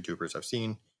Star Wars YouTubers I've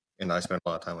seen, and I spent a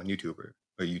lot of time on YouTube,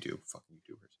 fucking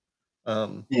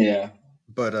YouTubers. Yeah.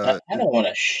 But I don't want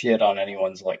to shit on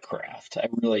anyone's like craft. I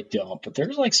really don't. But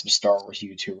there's like some Star Wars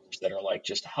YouTubers that are like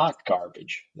just hot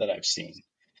garbage that I've seen.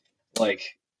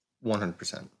 Like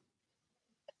 100%.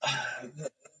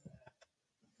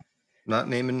 Not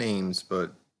naming names,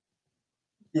 but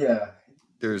yeah,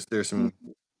 there's some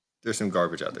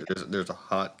garbage out there. There's a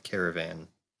hot caravan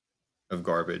of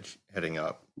garbage heading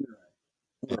up.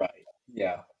 right.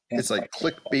 Yeah. And It's like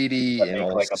clickbaity and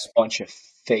all like a this. bunch of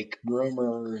fake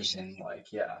rumors and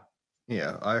like yeah.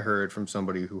 Yeah, I heard from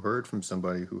somebody who heard from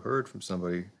somebody who heard from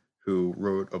somebody who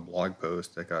wrote a blog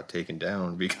post that got taken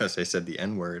down because they said the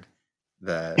N word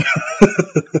that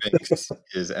Banks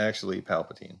is actually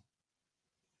Palpatine.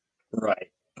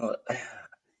 Right.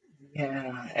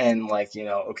 Yeah, and like,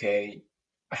 okay,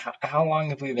 how long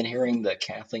have we been hearing that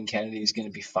Kathleen Kennedy is going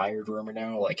to be fired rumor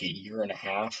now? Like a year and a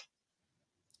half?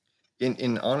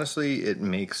 In honestly, it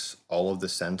makes all of the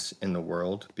sense in the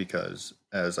world because,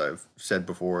 as I've said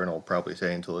before, and I'll probably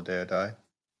say until the day I die,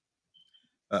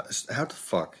 how the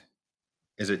fuck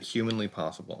is it humanly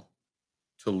possible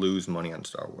to lose money on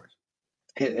Star Wars?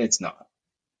 It's not.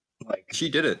 Like She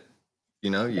did it. You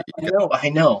know, I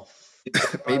know.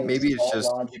 maybe it's All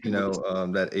just logic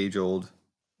that age-old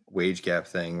wage gap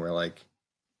thing where like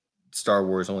Star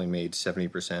Wars only made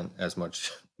 70% as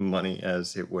much money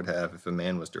as it would have if a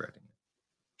man was directing it.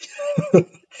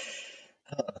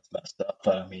 That's messed up,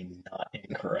 but I mean, not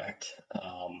incorrect.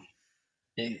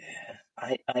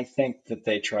 I think that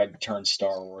they tried to turn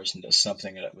Star Wars into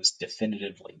something that it was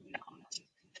definitively not.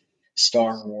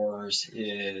 Star Wars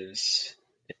is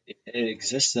it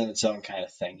exists in its own kind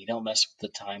of thing. You don't mess with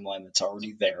the timeline that's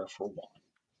already there, for one.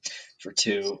 For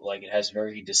two, like it has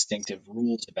very distinctive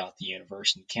rules about the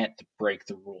universe, and you can't break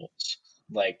the rules.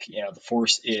 Like, the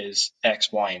Force is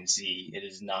X, Y, and Z. It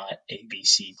is not A, B,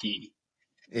 C, D.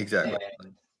 Exactly.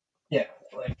 And yeah,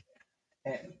 like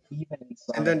And even And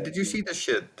inside then, of did you see the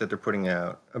shit that they're putting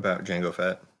out about Jango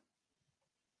Fett?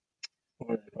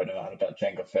 what are they putting out about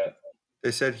Jango Fett?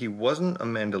 They said he wasn't a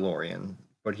Mandalorian,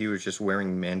 but he was just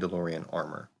wearing Mandalorian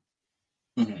armor.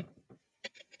 Hmm.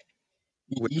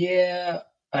 Which Yeah,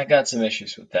 I got some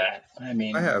issues with that. I I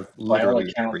mean, have by all literally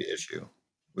accounts, every issue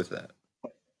with that.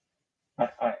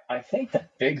 I think the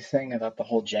big thing about the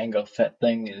whole Jango Fett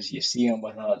thing is you see him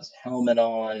without his helmet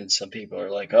on, and some people are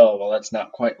like, "Oh, well, that's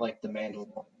not quite like the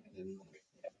Mandalorian." And,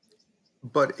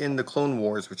 But in the Clone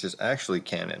Wars, which is actually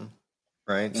canon,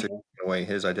 right? So Mhm. in a way,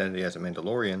 his identity as a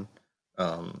Mandalorian.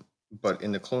 But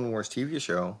in the Clone Wars TV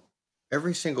show,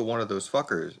 every single one of those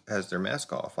fuckers has their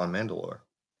mask off on Mandalore.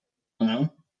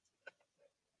 Mhm.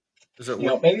 So You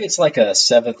know, maybe it's like a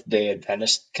Seventh Day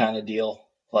Adventist kind of deal.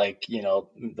 Like, you know,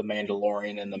 the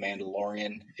Mandalorian and the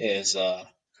Mandalorian is,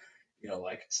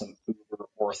 like some uber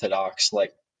orthodox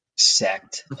like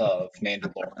sect of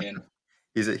Mandalorian.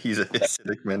 he's a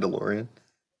Hasidic Mandalorian.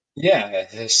 Yeah, a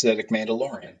Hasidic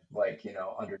Mandalorian. Like,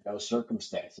 under no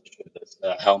circumstances should this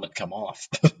helmet come off.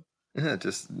 Yeah,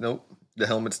 just nope. The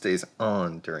helmet stays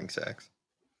on during sex.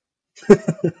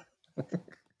 That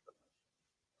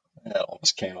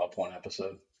almost came up one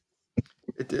episode.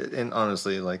 It did, and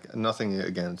honestly, like nothing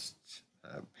against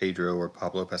Pedro or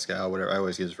Pablo Pascal, whatever. I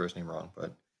always get his first name wrong,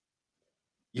 but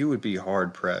you would be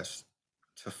hard pressed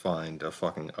to find a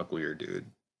fucking uglier dude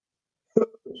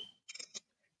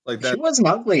like She that. wasn't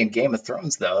ugly in Game of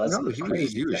Thrones, though. That's No, the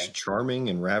crazy he was thing. charming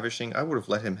and ravishing. I would have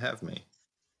let him have me,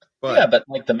 Yeah, but but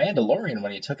like the Mandalorian,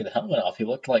 when he took his helmet off, he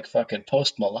looked like fucking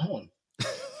Post Malone.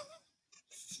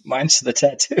 Mine's the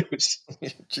tattoos.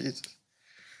 Jesus,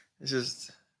 it's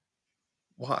just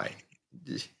why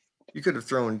you could have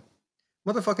thrown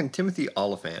motherfucking Timothy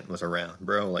Oliphant was around,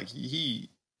 bro. Like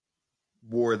he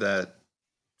wore that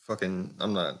fucking. I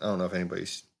don't know if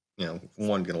anybody's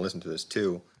one gonna listen to this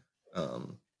too.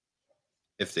 Um,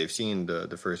 if they've seen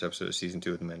the first episode of season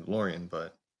 2 of The Mandalorian,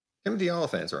 but Timothy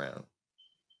Oliphant's around.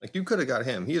 Like you could have got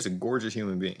him. He is a gorgeous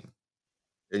human being,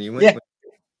 and you went Yeah, with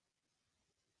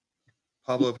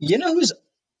Pablo. you know who's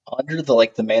under the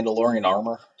Mandalorian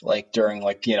armor, like during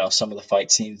some of the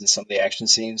fight scenes and some of the action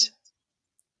scenes,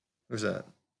 Who's that?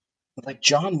 like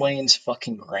John Wayne's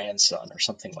fucking grandson or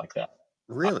something like that.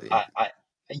 Really? I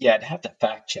yeah, I'd have to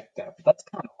fact check that, but that's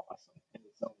kind of awesome in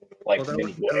its own Well,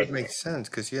 mini that would way. make sense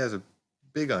because he has a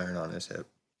big iron on his hip.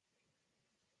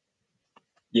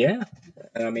 Yeah,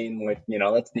 I mean,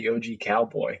 that's the OG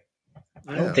cowboy.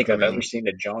 I don't Yeah, think I I've ever mean, seen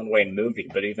a John Wayne movie,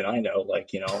 but even I know,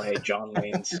 hey, John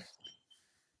Wayne's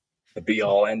the be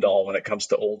all end all when it comes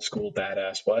to old school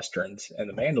badass westerns, and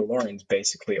The Mandalorian's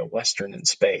basically a western in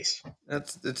space.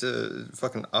 it's a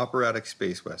fucking operatic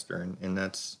space western, and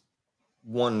that's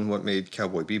one what made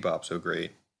Cowboy Bebop so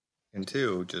great, and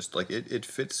two, just like it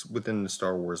fits within the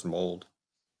Star Wars mold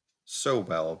so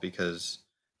well because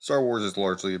Star Wars is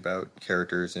largely about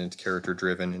characters and it's character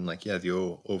driven and like yeah the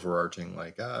overarching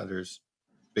like there's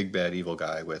big bad evil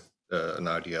guy with an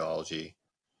ideology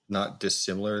not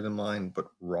dissimilar than mine but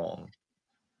wrong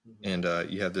and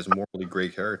you have this morally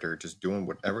great character just doing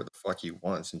whatever the fuck he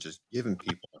wants and just giving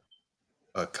people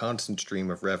a constant stream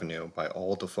of revenue by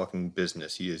all the fucking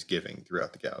business he is giving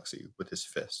throughout the galaxy with his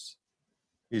fists.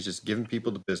 He's just giving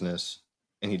people the business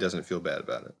and he doesn't feel bad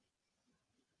about it.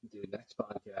 Dude, next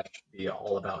podcast should be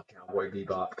all about Cowboy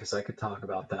Bebop because I could talk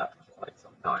about that for quite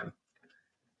some time.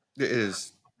 It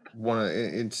is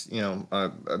it's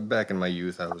back in my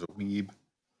youth I was a weeb.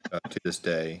 To this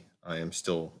day I am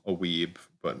still a weeb,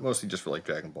 but mostly just for like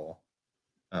Dragon Ball.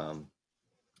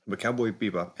 But Cowboy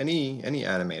Bebop, any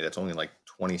anime that's only like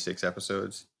 26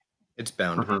 episodes, it's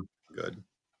bound to be good.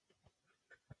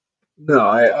 No,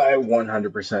 I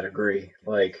 100% agree.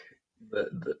 Like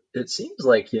it seems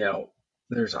like,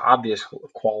 there's obvious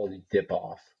quality dip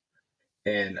off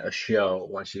in a show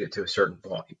once you get to a certain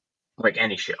point. Like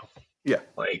any show. Yeah.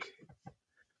 Like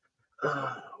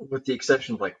with the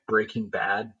exception of like Breaking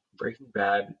Bad. Breaking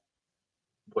Bad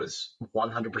was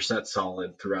 100%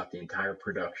 solid throughout the entire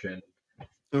production.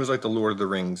 It was like the Lord of the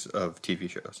Rings of TV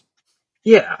shows.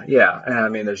 Yeah, yeah. And I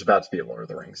mean, there's about to be a Lord of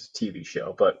the Rings TV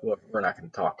show, but we're not going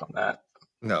to talk on that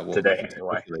No, well, we today can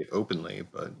anyway. speculate openly,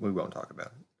 but we won't talk about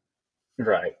it.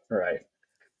 Right, right.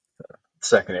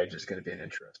 Second Age is going to be an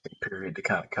interesting period to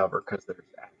kind of cover because there's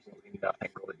absolutely nothing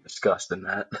really discussed in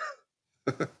that.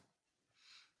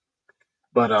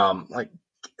 But like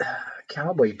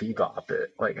Cowboy Bebop,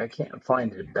 I can't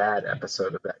find a bad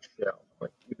episode of that show.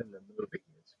 Like even the movie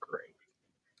is great,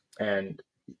 and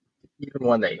even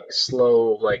when they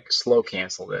slow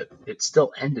canceled it, it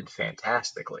still ended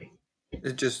fantastically.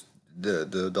 It just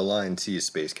the line "See a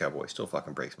space cowboy" still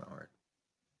fucking breaks my heart.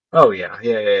 Oh yeah.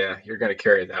 You're gonna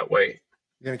carry that weight.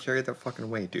 You're gonna carry that fucking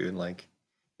weight, dude. Like,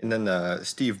 and then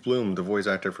Steve Bloom, the voice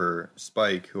actor for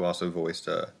Spike, who also voiced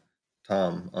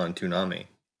Tom on Toonami.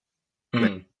 When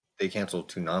Mhm. they canceled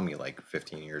Toonami like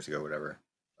 15 years ago, whatever.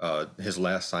 His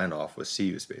last sign off was "See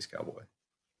you, Space Cowboy."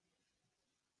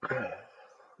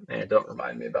 Man, don't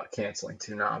remind me about canceling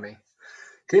Toonami.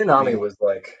 I Toonami mean, was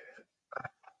like,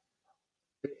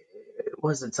 it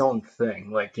was its own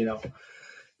thing. Like,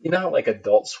 how like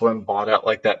Adult Swim bought out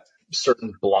like that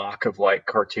certain block of like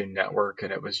Cartoon Network,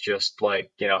 and it was just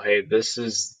like, hey, this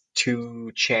is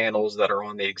two channels that are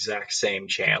on the exact same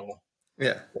channel.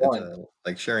 yeah, it's One.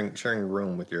 like sharing a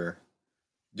room with your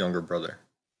younger brother.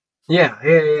 Yeah.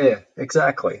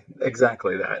 Exactly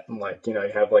that. And like, you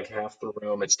have like half the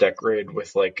room, it's decorated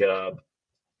with like I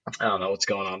don't know what's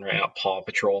going on right now, Paw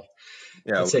Patrol.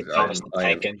 Yeah, I'd say Thomas the I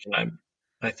Tank Engine.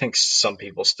 I think some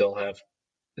people still have.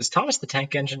 Is Thomas the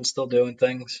Tank Engine still doing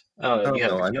things? I don't know. I You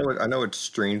don't have know. a kid. I know it's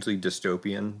strangely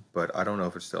dystopian, but I don't know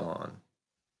if it's still on.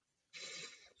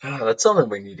 That's something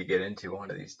we need to get into one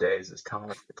of these days. Is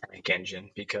Thomas the Tank Engine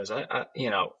because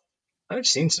I've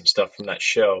seen some stuff from that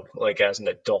show like as an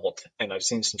adult, and I've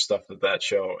seen some stuff of that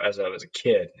show as I was a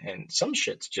kid, and some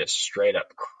shit's just straight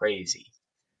up crazy.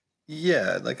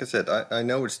 Yeah, like I said, I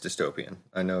know it's dystopian.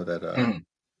 I know that Mhm.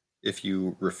 if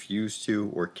you refuse to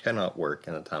or cannot work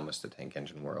in a Thomas the Tank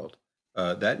Engine world,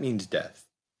 that means death.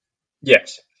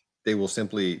 Yes. They will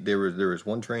simply there was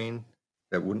one train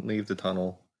that wouldn't leave the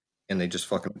tunnel, and they just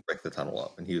fucking bricked the tunnel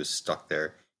up, and he was stuck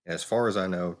there. And as far as I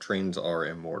know, trains are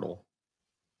immortal.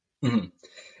 Mhm.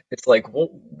 It's like, well,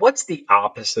 what's the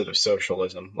opposite of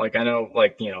socialism? Like, I know,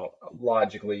 like,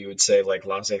 logically you would say like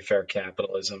laissez-faire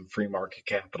capitalism, free market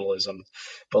capitalism,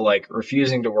 but like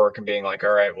refusing to work and being like,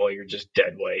 all right, well, you're just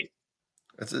dead weight.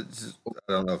 I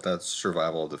don't know if that's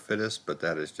survival of the fittest, but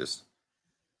that is just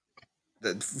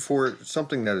that for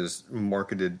something that is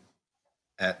marketed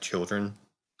at children.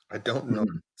 I don't know if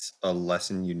Mhm. it's a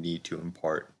lesson you need to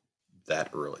impart that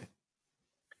early.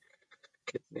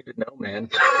 Kids need to know, man.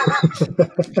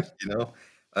 You know,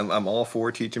 I'm all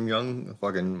for teach 'em young.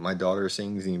 Fucking my daughter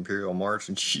sings the Imperial March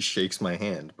and she shakes my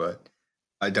hand, but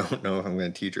I don't know if I'm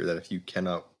going to teach her that if you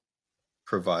cannot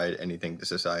provide anything to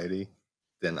society,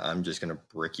 then I'm just going to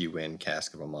brick you in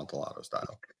Cask of Amontillado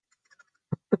style.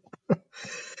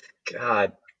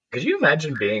 God, could you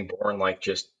imagine being born like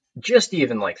just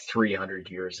even like 300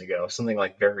 years ago, something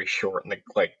like very short in the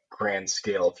like grand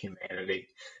scale of humanity,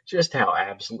 just how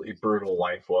absolutely brutal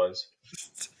life was.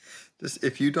 Just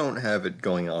if you don't have it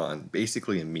going on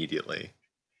basically immediately,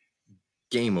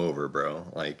 game over, bro.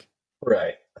 Like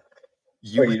Right. Oh,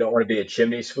 you you don't want to be a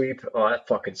chimney sweep? Oh, that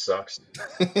fucking sucks.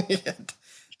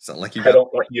 it's not like you I got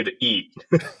don't want you to eat.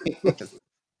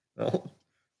 well,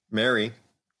 Mary,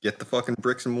 get the fucking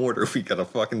bricks and mortar. We got a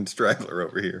fucking straggler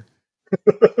over here.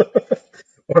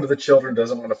 One of the children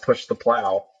doesn't want to push the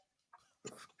plow.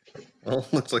 Well,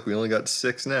 looks like we only got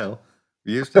 6 now.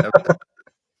 We used to have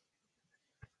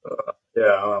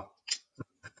Yeah, well,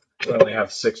 we only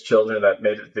have 6 children that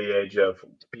made it to the age of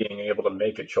being able to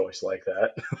make a choice like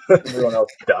that. Everyone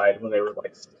else died when they were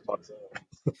like 6 months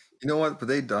old. you know what? But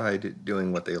they died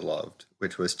doing what they loved,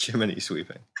 which was chimney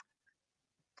sweeping.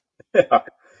 Yeah.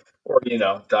 Or,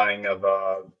 dying of,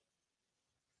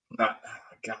 not,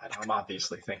 God, I'm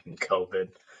obviously thinking COVID.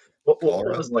 What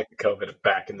Cholera, was like the COVID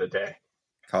back in the day?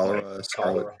 Like scarlet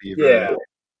cholera. fever. Yeah,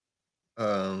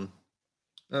 Um,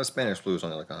 no, Spanish flu was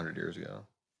only like 100 years ago.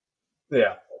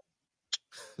 yeah.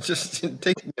 Just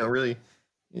take, really,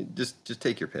 just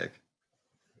take your pick.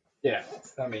 Yeah,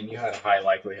 I mean, you had a high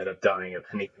likelihood of dying of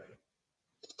anything.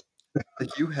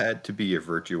 Like you had to be a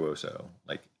virtuoso,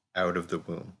 like out of the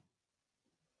womb,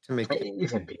 to make it.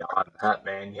 Even beyond that,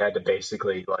 man, you had to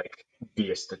basically like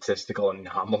be a statistical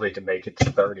anomaly to make it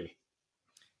to 30.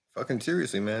 Fucking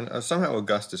seriously, man. Somehow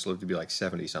Augustus lived to be like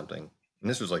 70 something, and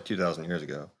this was like 2,000 years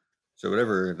ago. So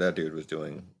whatever that dude was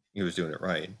doing, he was doing it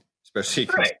right. Especially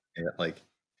Right. considering that like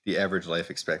the average life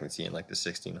expectancy in like the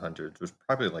 1600s was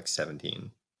probably like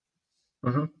 17.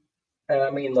 hmm And I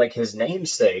mean, like his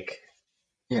namesake,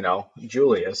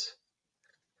 Julius,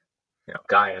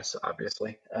 Gaius,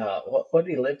 obviously. What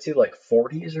did he live to? Like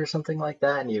 40s or something like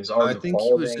that? And he was I already think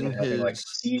he was balding in and having like his.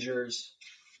 seizures.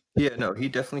 Yeah, no, he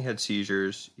definitely had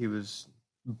seizures. He was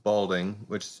balding,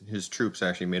 which his troops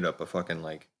actually made up a fucking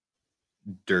like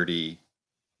dirty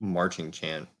marching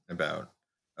chant about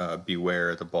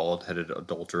beware the bald-headed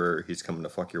adulterer, he's coming to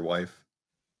fuck your wife.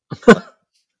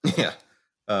 Yeah,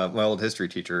 my old history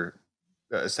teacher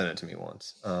sent it to me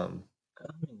once.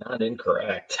 Not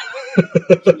incorrect.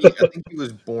 I think he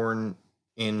was born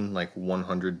in like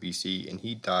 100 BC, and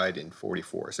he died in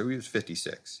 44. So he was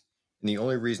 56. And the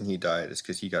only reason he died is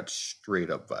because he got straight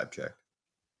up vibe checked.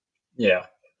 Yeah.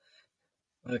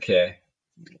 Okay.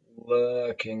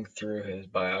 Looking through his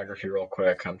biography real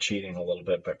quick. I'm cheating a little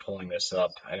bit by pulling this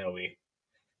up. I know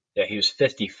he was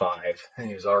 55 and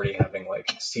he was already having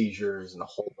like seizures and a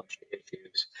whole bunch of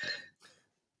issues.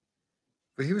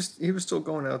 But he was still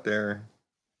going out there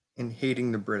and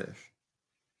hating the British.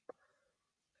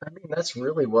 I mean, that's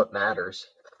really what matters.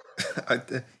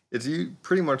 It's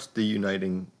pretty much the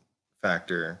uniting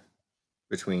factor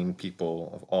between people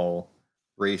of all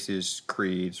races,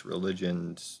 creeds,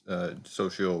 religions,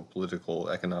 socio political,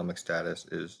 economic status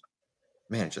is,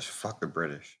 man, just fuck the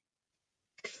British.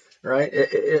 Right?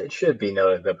 It should be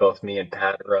noted that both me and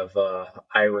Pat are of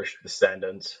Irish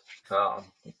descendants.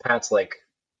 Pat's like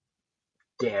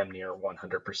damn near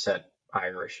 100%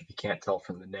 Irish, if you can't tell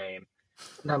from the name.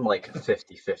 And I'm like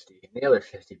 50-50, and the other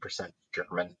 50%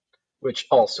 German, which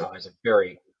also has a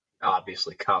very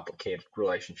obviously complicated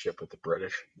relationship with the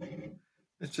British.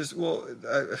 It's just, well,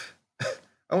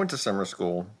 I went to summer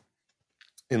school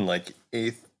in like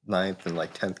 8th, 9th, and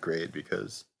like 10th grade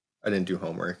because I didn't do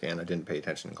homework and I didn't pay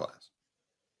attention in class.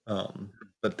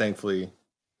 But thankfully,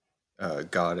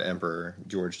 God Emperor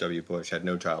George W. Bush had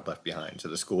no child left behind, so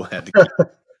the school had to keep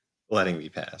letting me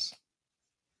pass.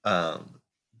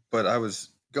 But I was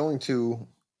going to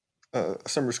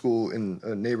summer school in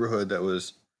a neighborhood that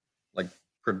was like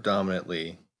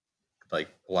predominantly like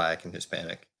black and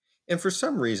Hispanic. And for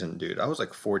some reason, dude, I was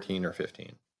like 14 or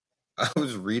 15. I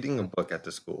was reading a book at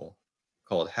the school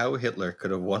called How Hitler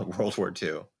Could Have Won World War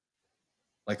II,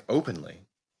 like openly.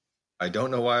 I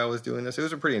don't know why I was doing this. It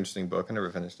was a pretty interesting book. I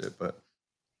never finished it, but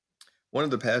one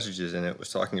of the passages in it was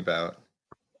talking about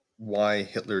why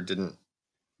Hitler didn't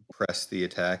press the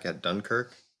attack at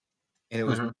Dunkirk. And it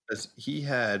was because he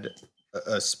had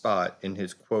a spot in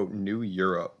his quote New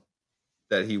Europe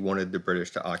that he wanted the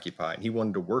British to occupy, and he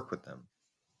wanted to work with them.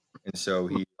 And so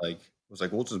he was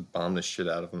like, "We'll just bomb the shit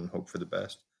out of them and hope for the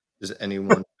best." Does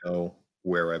anyone know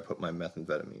where I put my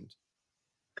methamphetamines?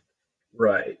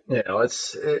 Right. You know,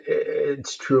 it's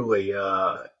truly in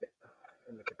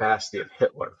the capacity of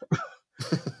Hitler.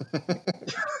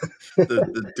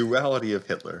 the duality of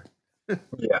Hitler.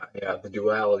 Yeah, the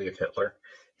duality of Hitler.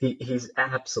 He's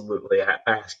absolutely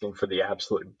asking for the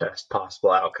absolute best possible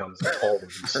outcomes in all of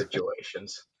these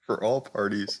situations. For all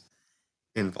parties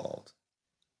involved.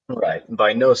 Right.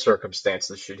 By no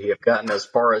circumstances should he have gotten as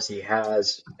far as he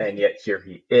has, and yet here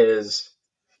he is.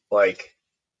 Like,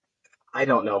 I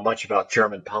don't know much about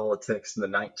German politics in the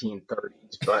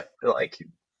 1930s, but like,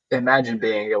 imagine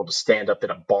being able to stand up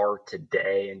in a bar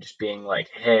today and just being like,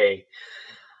 "Hey,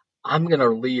 I'm gonna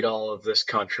lead all of this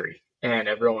country," and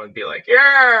everyone would be like,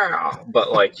 "Yeah,"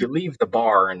 but like, you leave the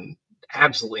bar and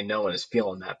absolutely no one is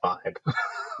feeling that vibe.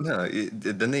 No,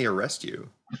 then they arrest you.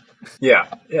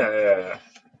 Yeah.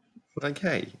 Like,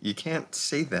 hey, you can't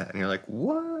say that. And you're like,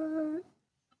 what? And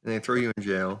they throw you in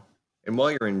jail. And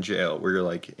while you're in jail, where you're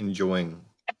like enjoying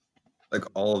like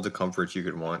all of the comforts you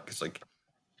could want, because like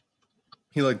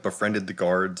he like befriended the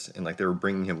guards and like they were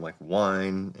bringing him like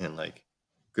wine and like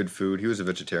good food. He was a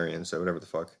vegetarian, so whatever the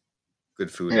fuck,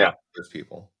 good food. Yeah. Those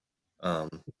people.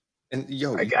 And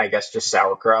yo, I guess just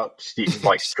sauerkraut, just eating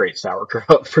like straight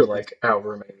sauerkraut for like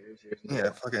however many years.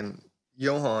 Yeah, fucking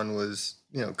Johan was,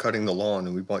 cutting the lawn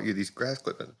and we bought you these grass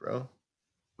clippings, bro.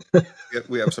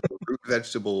 We have some root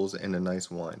vegetables and a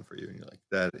nice wine for you. And you're like,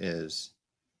 that is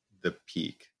the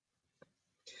peak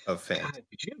of fantasy. God,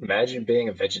 could you imagine being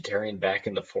a vegetarian back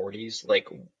in the 40s? Like,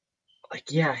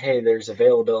 yeah, hey, there's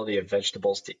availability of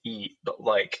vegetables to eat, but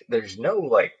like, there's no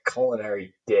like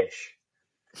culinary dish.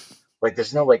 Like,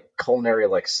 there's no like culinary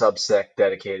like subsect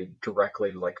dedicated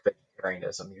directly to like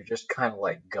vegetarianism. You're just kind of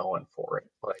like going for it.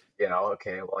 Like,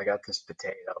 okay, well, I got this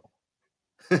potato.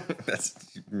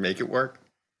 Make it work.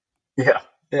 Yeah.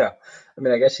 I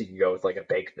mean, I guess you could go with like a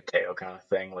baked potato kind of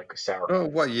thing, like a sour. Oh,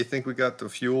 what? You think we got the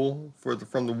fuel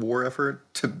from the war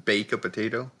effort to bake a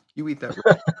potato? You eat that.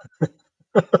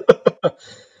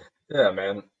 Yeah,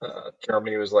 man.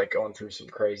 Germany was like going through some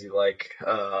crazy like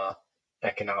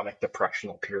economic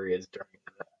depressional periods during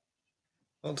that.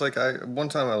 Well, it's like one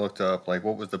time I looked up like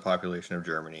what was the population of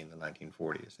Germany in the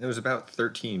 1940s. And it was about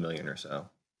 13 million or so.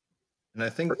 And I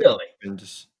think Really?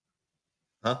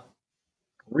 Huh?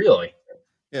 Really?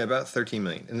 Yeah, about 13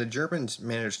 million. And the Germans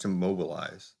managed to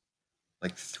mobilize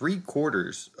like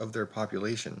 3/4 of their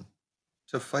population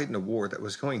to fight in a war that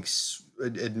was going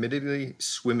admittedly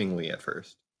swimmingly at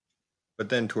first. But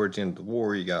then towards the end of the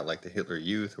war, you got like the Hitler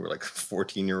Youth who were like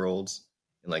 14-year-olds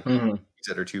and like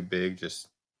that are too big, just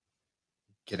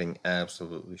getting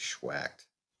absolutely schwacked.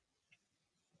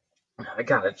 I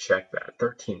gotta check that.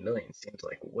 13 million seems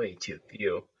like way too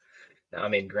few. Now, I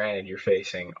mean, granted, you're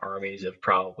facing armies of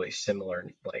probably similar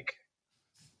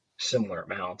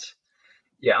amounts.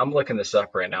 Yeah, I'm looking this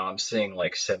up right now. I'm seeing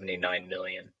like 79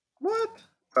 million. What?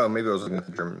 Oh, maybe I was looking at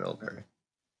the German military.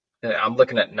 I'm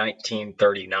looking at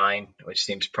 1939, which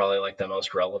seems probably like the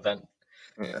most relevant.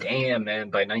 Yeah. Damn, man,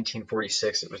 by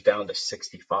 1946 it was down to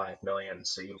 65 million,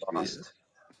 so you Jesus. lost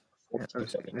Yeah,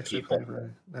 14 million people.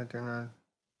 1939.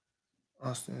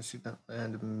 Austin, see that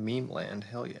land, meme land.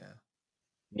 Hell yeah.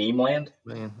 Meme land?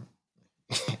 Man.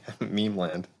 Meme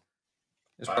land.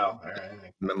 It's Wow, probably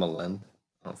alright. Memeland.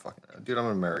 I don't fucking know. Dude, I'm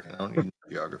an American. I don't need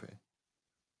geography.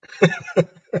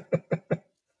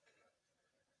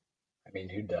 I mean,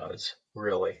 who does?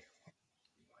 Really?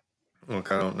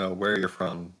 Look, I don't know where you're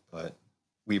from, but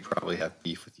we probably have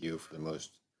beef with you for the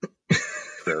most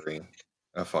contrary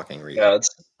fucking reason. Yeah,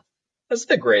 that's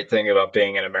the great thing about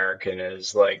being an American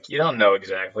is like you don't know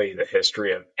exactly the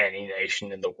history of any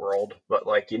nation in the world, but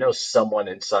like you know someone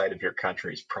inside of your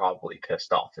country is probably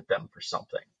pissed off at them for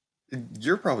something.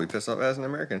 You're probably pissed off as an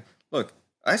American. Look,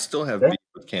 I still have Yeah. beef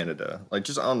with Canada. Like,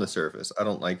 just on the surface. I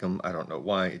don't like them. I don't know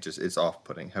why. It's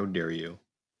off-putting. How dare you?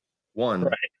 One,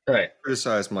 Right.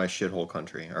 criticize my shithole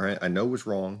country, all right? I know it's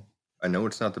wrong. I know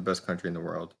it's not the best country in the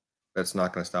world. That's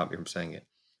not going to stop me from saying it.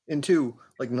 And two,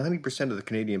 like 90% of the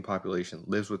Canadian population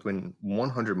lives within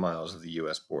 100 miles of the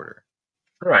U.S. border.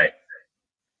 Right.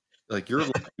 Like, you're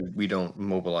lucky we don't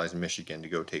mobilize Michigan to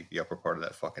go take the upper part of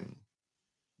that fucking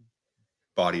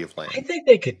body of I land. think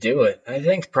they could do it. I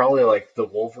think probably like the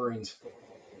Wolverines,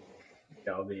 you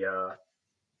know, the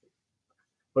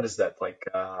what is that like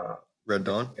Red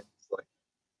Dawn? Michigan's like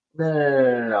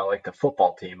no, like the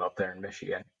football team up there in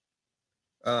Michigan.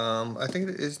 I think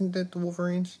isn't it the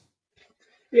Wolverines?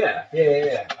 Yeah.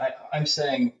 I'm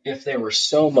saying if they were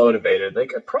so motivated, they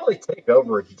could probably take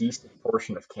over a decent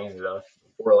portion of Canada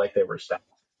before like they were stopped.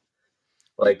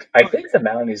 Like I think the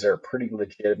Mounties are a pretty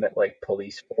legitimate like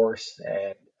police force,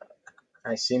 and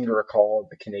I seem to recall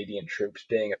the Canadian troops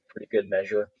being a pretty good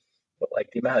measure. But like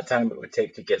the amount of time it would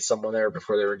take to get someone there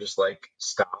before they were just like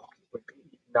stopped would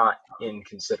be not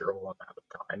inconsiderable amount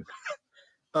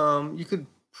of time. You could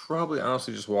probably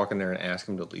honestly just walk in there and ask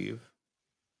him to leave,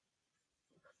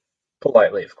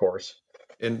 Politely, of course.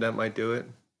 and that might do it.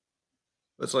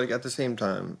 But it's like at the same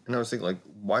time, and I was thinking like,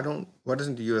 why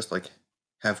doesn't the U.S. like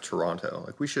have Toronto?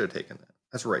 Like we should have taken that.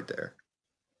 That's right there.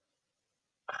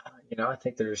 You know, I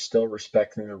think they're still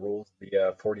respecting the rules of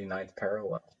the 49th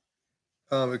parallel.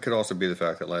 It could also be the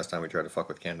fact that last time we tried to fuck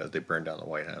with Canada, they burned down the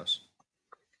White House.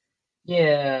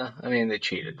 Yeah, I mean they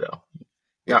cheated though.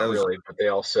 Yeah, Not really, but they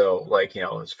also like you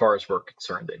know, as far as we're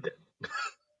concerned, they did.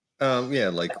 Yeah,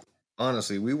 like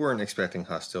honestly, we weren't expecting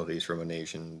hostilities from a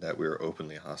nation that we were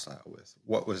openly hostile with.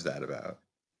 What was that about?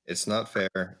 It's not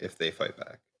fair if they fight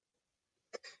back.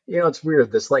 You know, it's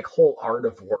weird. This like whole art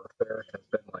of warfare has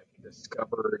been like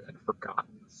discovered and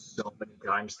forgotten so many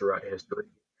times throughout history.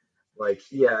 Like,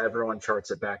 yeah, everyone charts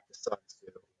it back to Sun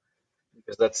Tzu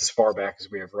because that's as far back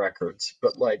as we have records.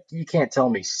 But like, you can't tell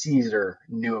me Caesar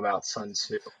knew about Sun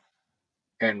Tzu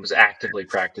and was actively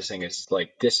practicing his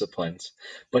like disciplines,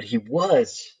 but he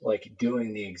was like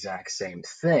doing the exact same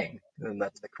thing, and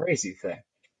that's the crazy thing.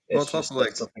 Well, It's it's also just like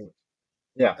that's something.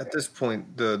 Yeah. at this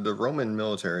point, the Roman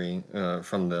military,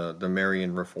 from the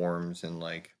Marian reforms and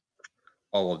like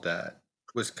all of that,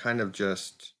 was kind of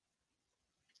just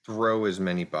throw as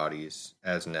many bodies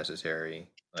as necessary.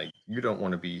 Like you don't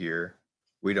want to be here,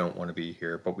 we don't want to be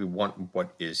here, but we want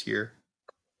what is here.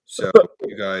 So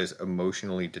you guys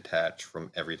emotionally detach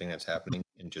from everything that's happening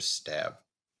and just stab.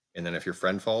 And then if your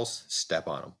friend falls, step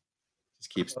on him.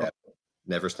 Just keep stabbing.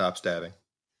 Never stop stabbing.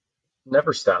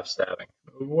 Never stop stabbing.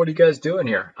 What are you guys doing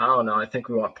here? I don't know. I think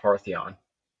we want Parthenon.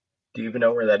 Do you even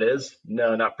know where that is?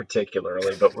 No, not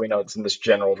particularly, but we know it's in this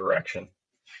general direction.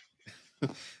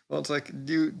 Well, it's like,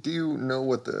 do you know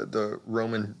what the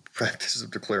Roman practice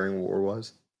of declaring war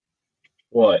was?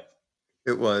 What?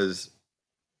 It was,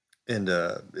 and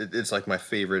it's like my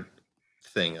favorite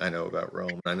thing I know about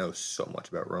Rome. I know so much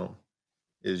about Rome.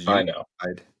 Is I you know.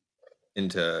 ride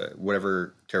into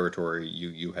whatever territory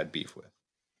you had beef with,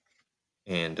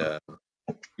 and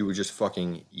you would just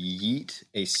fucking yeet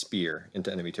a spear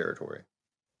into enemy territory,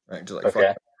 right? Just like fuck,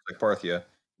 Okay. like Parthia, and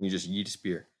you just yeet a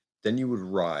spear. Then you would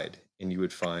ride, and you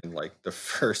would find like the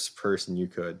first person you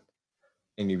could,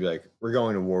 and you'd be like, "We're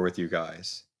going to war with you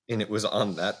guys," and it was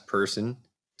on that person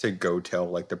to go tell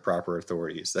like the proper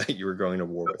authorities that you were going to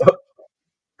war with them.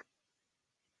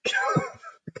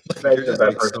 Like, you're Imagine just that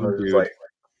like person some was just dude like,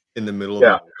 in the middle of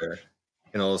yeah, nowhere,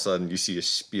 and all of a sudden you see a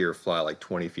spear fly like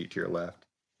 20 feet to your left,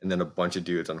 and then a bunch of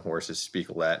dudes on horses speak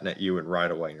Latin at you and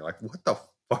ride away, and you're like, what the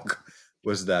fuck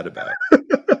was that about?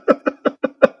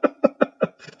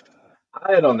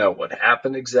 I don't know what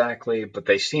happened exactly, but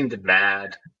they seemed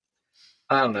mad.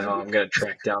 I don't know. I'm gonna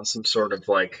track down some sort of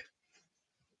like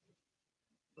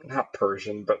not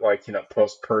Persian, but like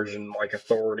post-Persian like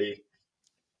authority.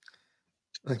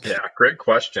 Like, Yeah, great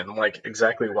question. Like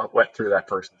exactly what went through that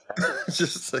person's head.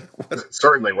 just like, what? It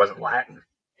certainly wasn't Latin.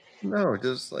 No,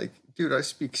 just like, dude, I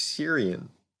speak Syrian.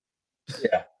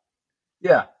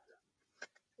 Yeah,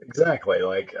 exactly.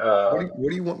 Like What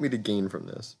do you want me to gain from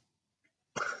this?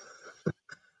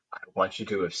 I want you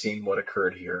to have seen what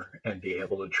occurred here and be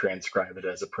able to transcribe it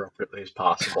as appropriately as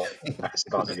possible and pass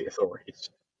it on to the authorities.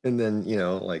 And then,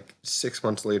 like 6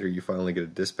 months later, you finally get a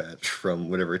dispatch from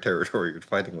whatever territory you're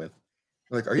fighting with.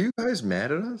 Like, are you guys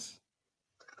mad at us?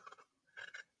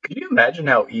 Could you imagine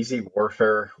how easy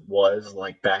warfare was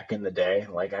like back in the day?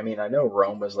 Like, I mean, I know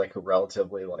Rome was like a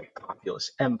relatively like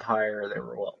populous empire. They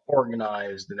were well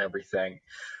organized and everything.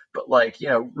 But like,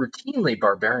 routinely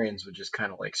barbarians would just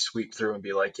kind of like sweep through and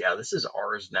be like, yeah, this is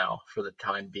ours now for the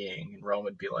time being. And Rome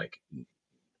would be like,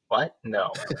 what?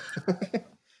 No.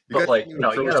 But like, you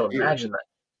got to imagine that.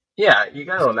 Yeah, you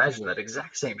got to imagine that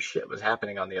exact same shit was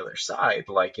happening on the other side.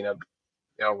 Like,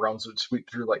 Rome's would sweep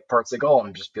through like parts of Gaul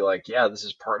and just be like, yeah, this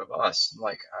is part of us.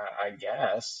 Like, I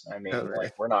guess. I mean,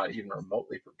 like, we're not even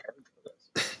remotely prepared for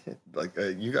this. Like,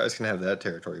 you guys can have that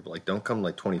territory, but like, don't come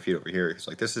like 20 feet over here. It's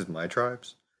like, this is my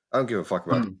tribes. I don't give a fuck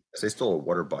about them. They stole a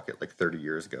water bucket like 30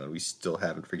 years ago, and we still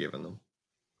haven't forgiven them.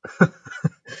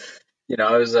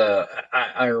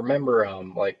 I remember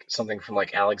like something from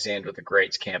like Alexander the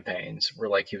Great's campaigns where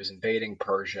like he was invading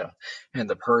Persia, and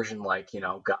the Persian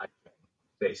god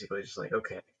basically just like,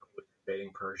 okay,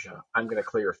 invading Persia, I'm gonna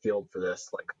clear a field for this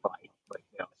like fight. Like,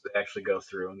 so they actually go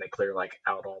through and they clear like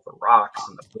out all the rocks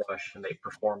and the brush, and they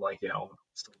perform like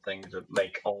something to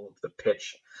make all of the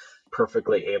pitch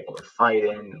perfectly able to fight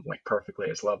in, like perfectly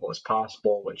as level as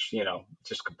possible, which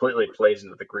just completely plays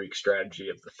into the Greek strategy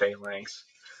of the phalanx.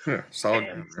 Yeah, solid.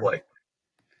 And like,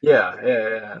 yeah,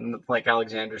 and like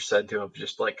Alexander said to have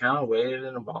just like kind of waited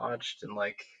and watched and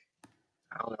like,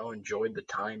 I don't know, enjoyed the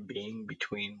time being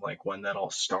between like when that all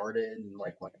started and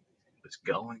like when it was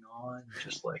going on.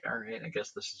 Just like, all right, I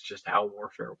guess this is just how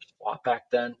warfare was fought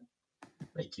back then.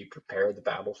 Like, you prepare the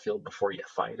battlefield before you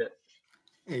fight it.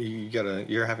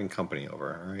 You're having company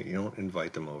over, all right? You don't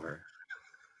invite them over.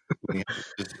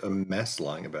 It's a mess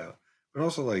lying about. But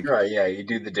also, like, right, yeah, you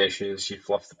do the dishes, you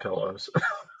fluff the pillows.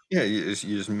 Yeah, you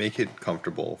just make it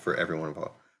comfortable for everyone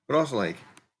involved. But also, like,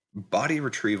 body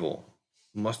retrieval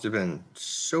must have been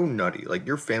so nutty. Like,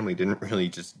 your family didn't really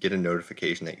just get a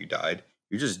notification that you died.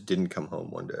 You just didn't come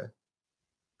home one day.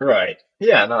 Right.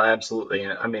 Yeah, no, absolutely.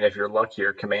 I mean, if you're lucky,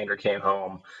 your commander came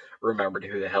home, remembered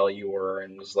who the hell you were,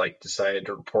 and was like decided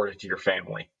to report it to your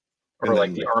family. Or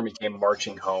like the army came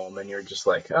marching home, and you're just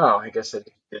like, oh, I guess I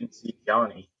didn't see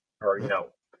Johnny, or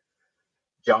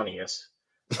Johnnyus.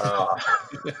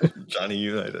 Johnny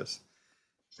Unitas.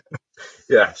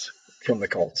 Yes, from the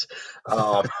Colts.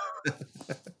 I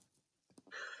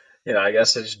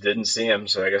guess I just didn't see him,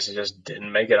 so I guess I just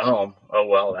didn't make it home. Oh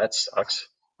well, that sucks.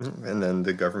 And then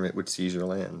the government would seize your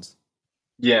lands.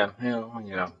 Yeah,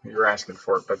 you're asking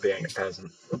for it by being a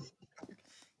peasant.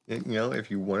 If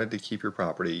you wanted to keep your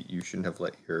property, you shouldn't have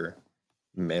let your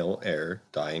male heir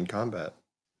die in combat.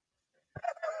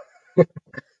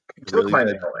 Really my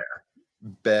male heir.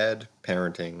 Bad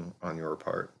parenting on your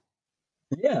part.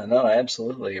 Yeah, no,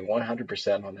 absolutely,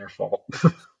 100% on their fault.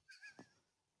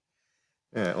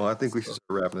 Yeah, well, I think we should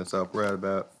start wrapping this up. We're at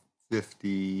about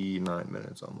 59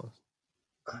 minutes almost.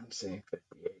 I'm seeing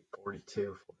 58,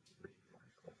 42,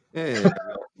 43. Yeah.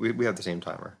 We have the same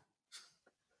timer.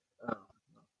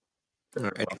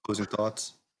 Any closing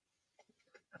thoughts?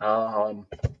 No,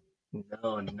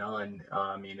 none.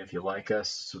 I mean, if you like us,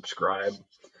 subscribe.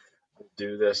 We'll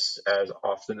do this as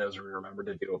often as we remember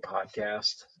to do a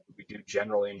podcast. We do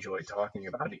generally enjoy talking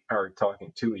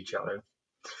to each other.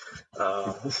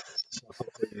 So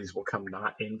hopefully these will come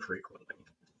not infrequently.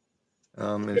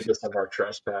 Forgive us of our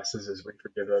trespasses as we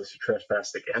forgive those who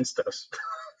trespassed against us.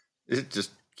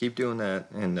 Just keep doing that,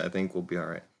 and I think we'll be all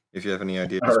right. If you have any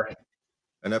ideas,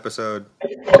 an episode,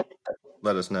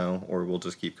 let us know, or we'll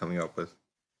just keep coming up with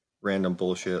random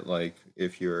bullshit like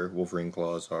if your Wolverine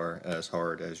claws are as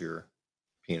hard as your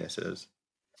penis is.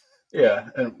 Yeah,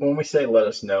 and when we say let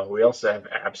us know, we also have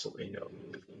absolutely no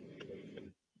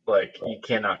communication. Like, you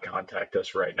cannot contact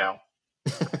us right now.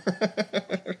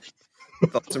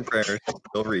 Thoughts and prayers,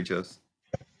 they'll reach us.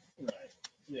 Right.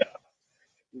 Yeah.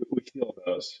 We feel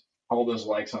those. All those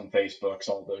likes on Facebook,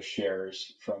 all those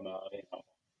shares from,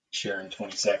 sharing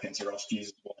 20 seconds, or else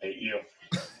Jesus will hate you.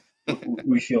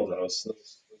 We feel those.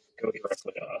 Those go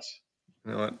directly to us.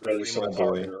 You know what? Really Free my so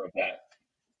boy. harder of that.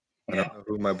 I don't know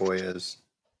who my boy is,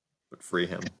 but free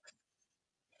him.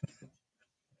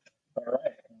 All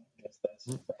right. I guess that's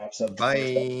wraps up.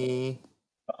 Bye.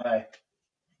 Bye.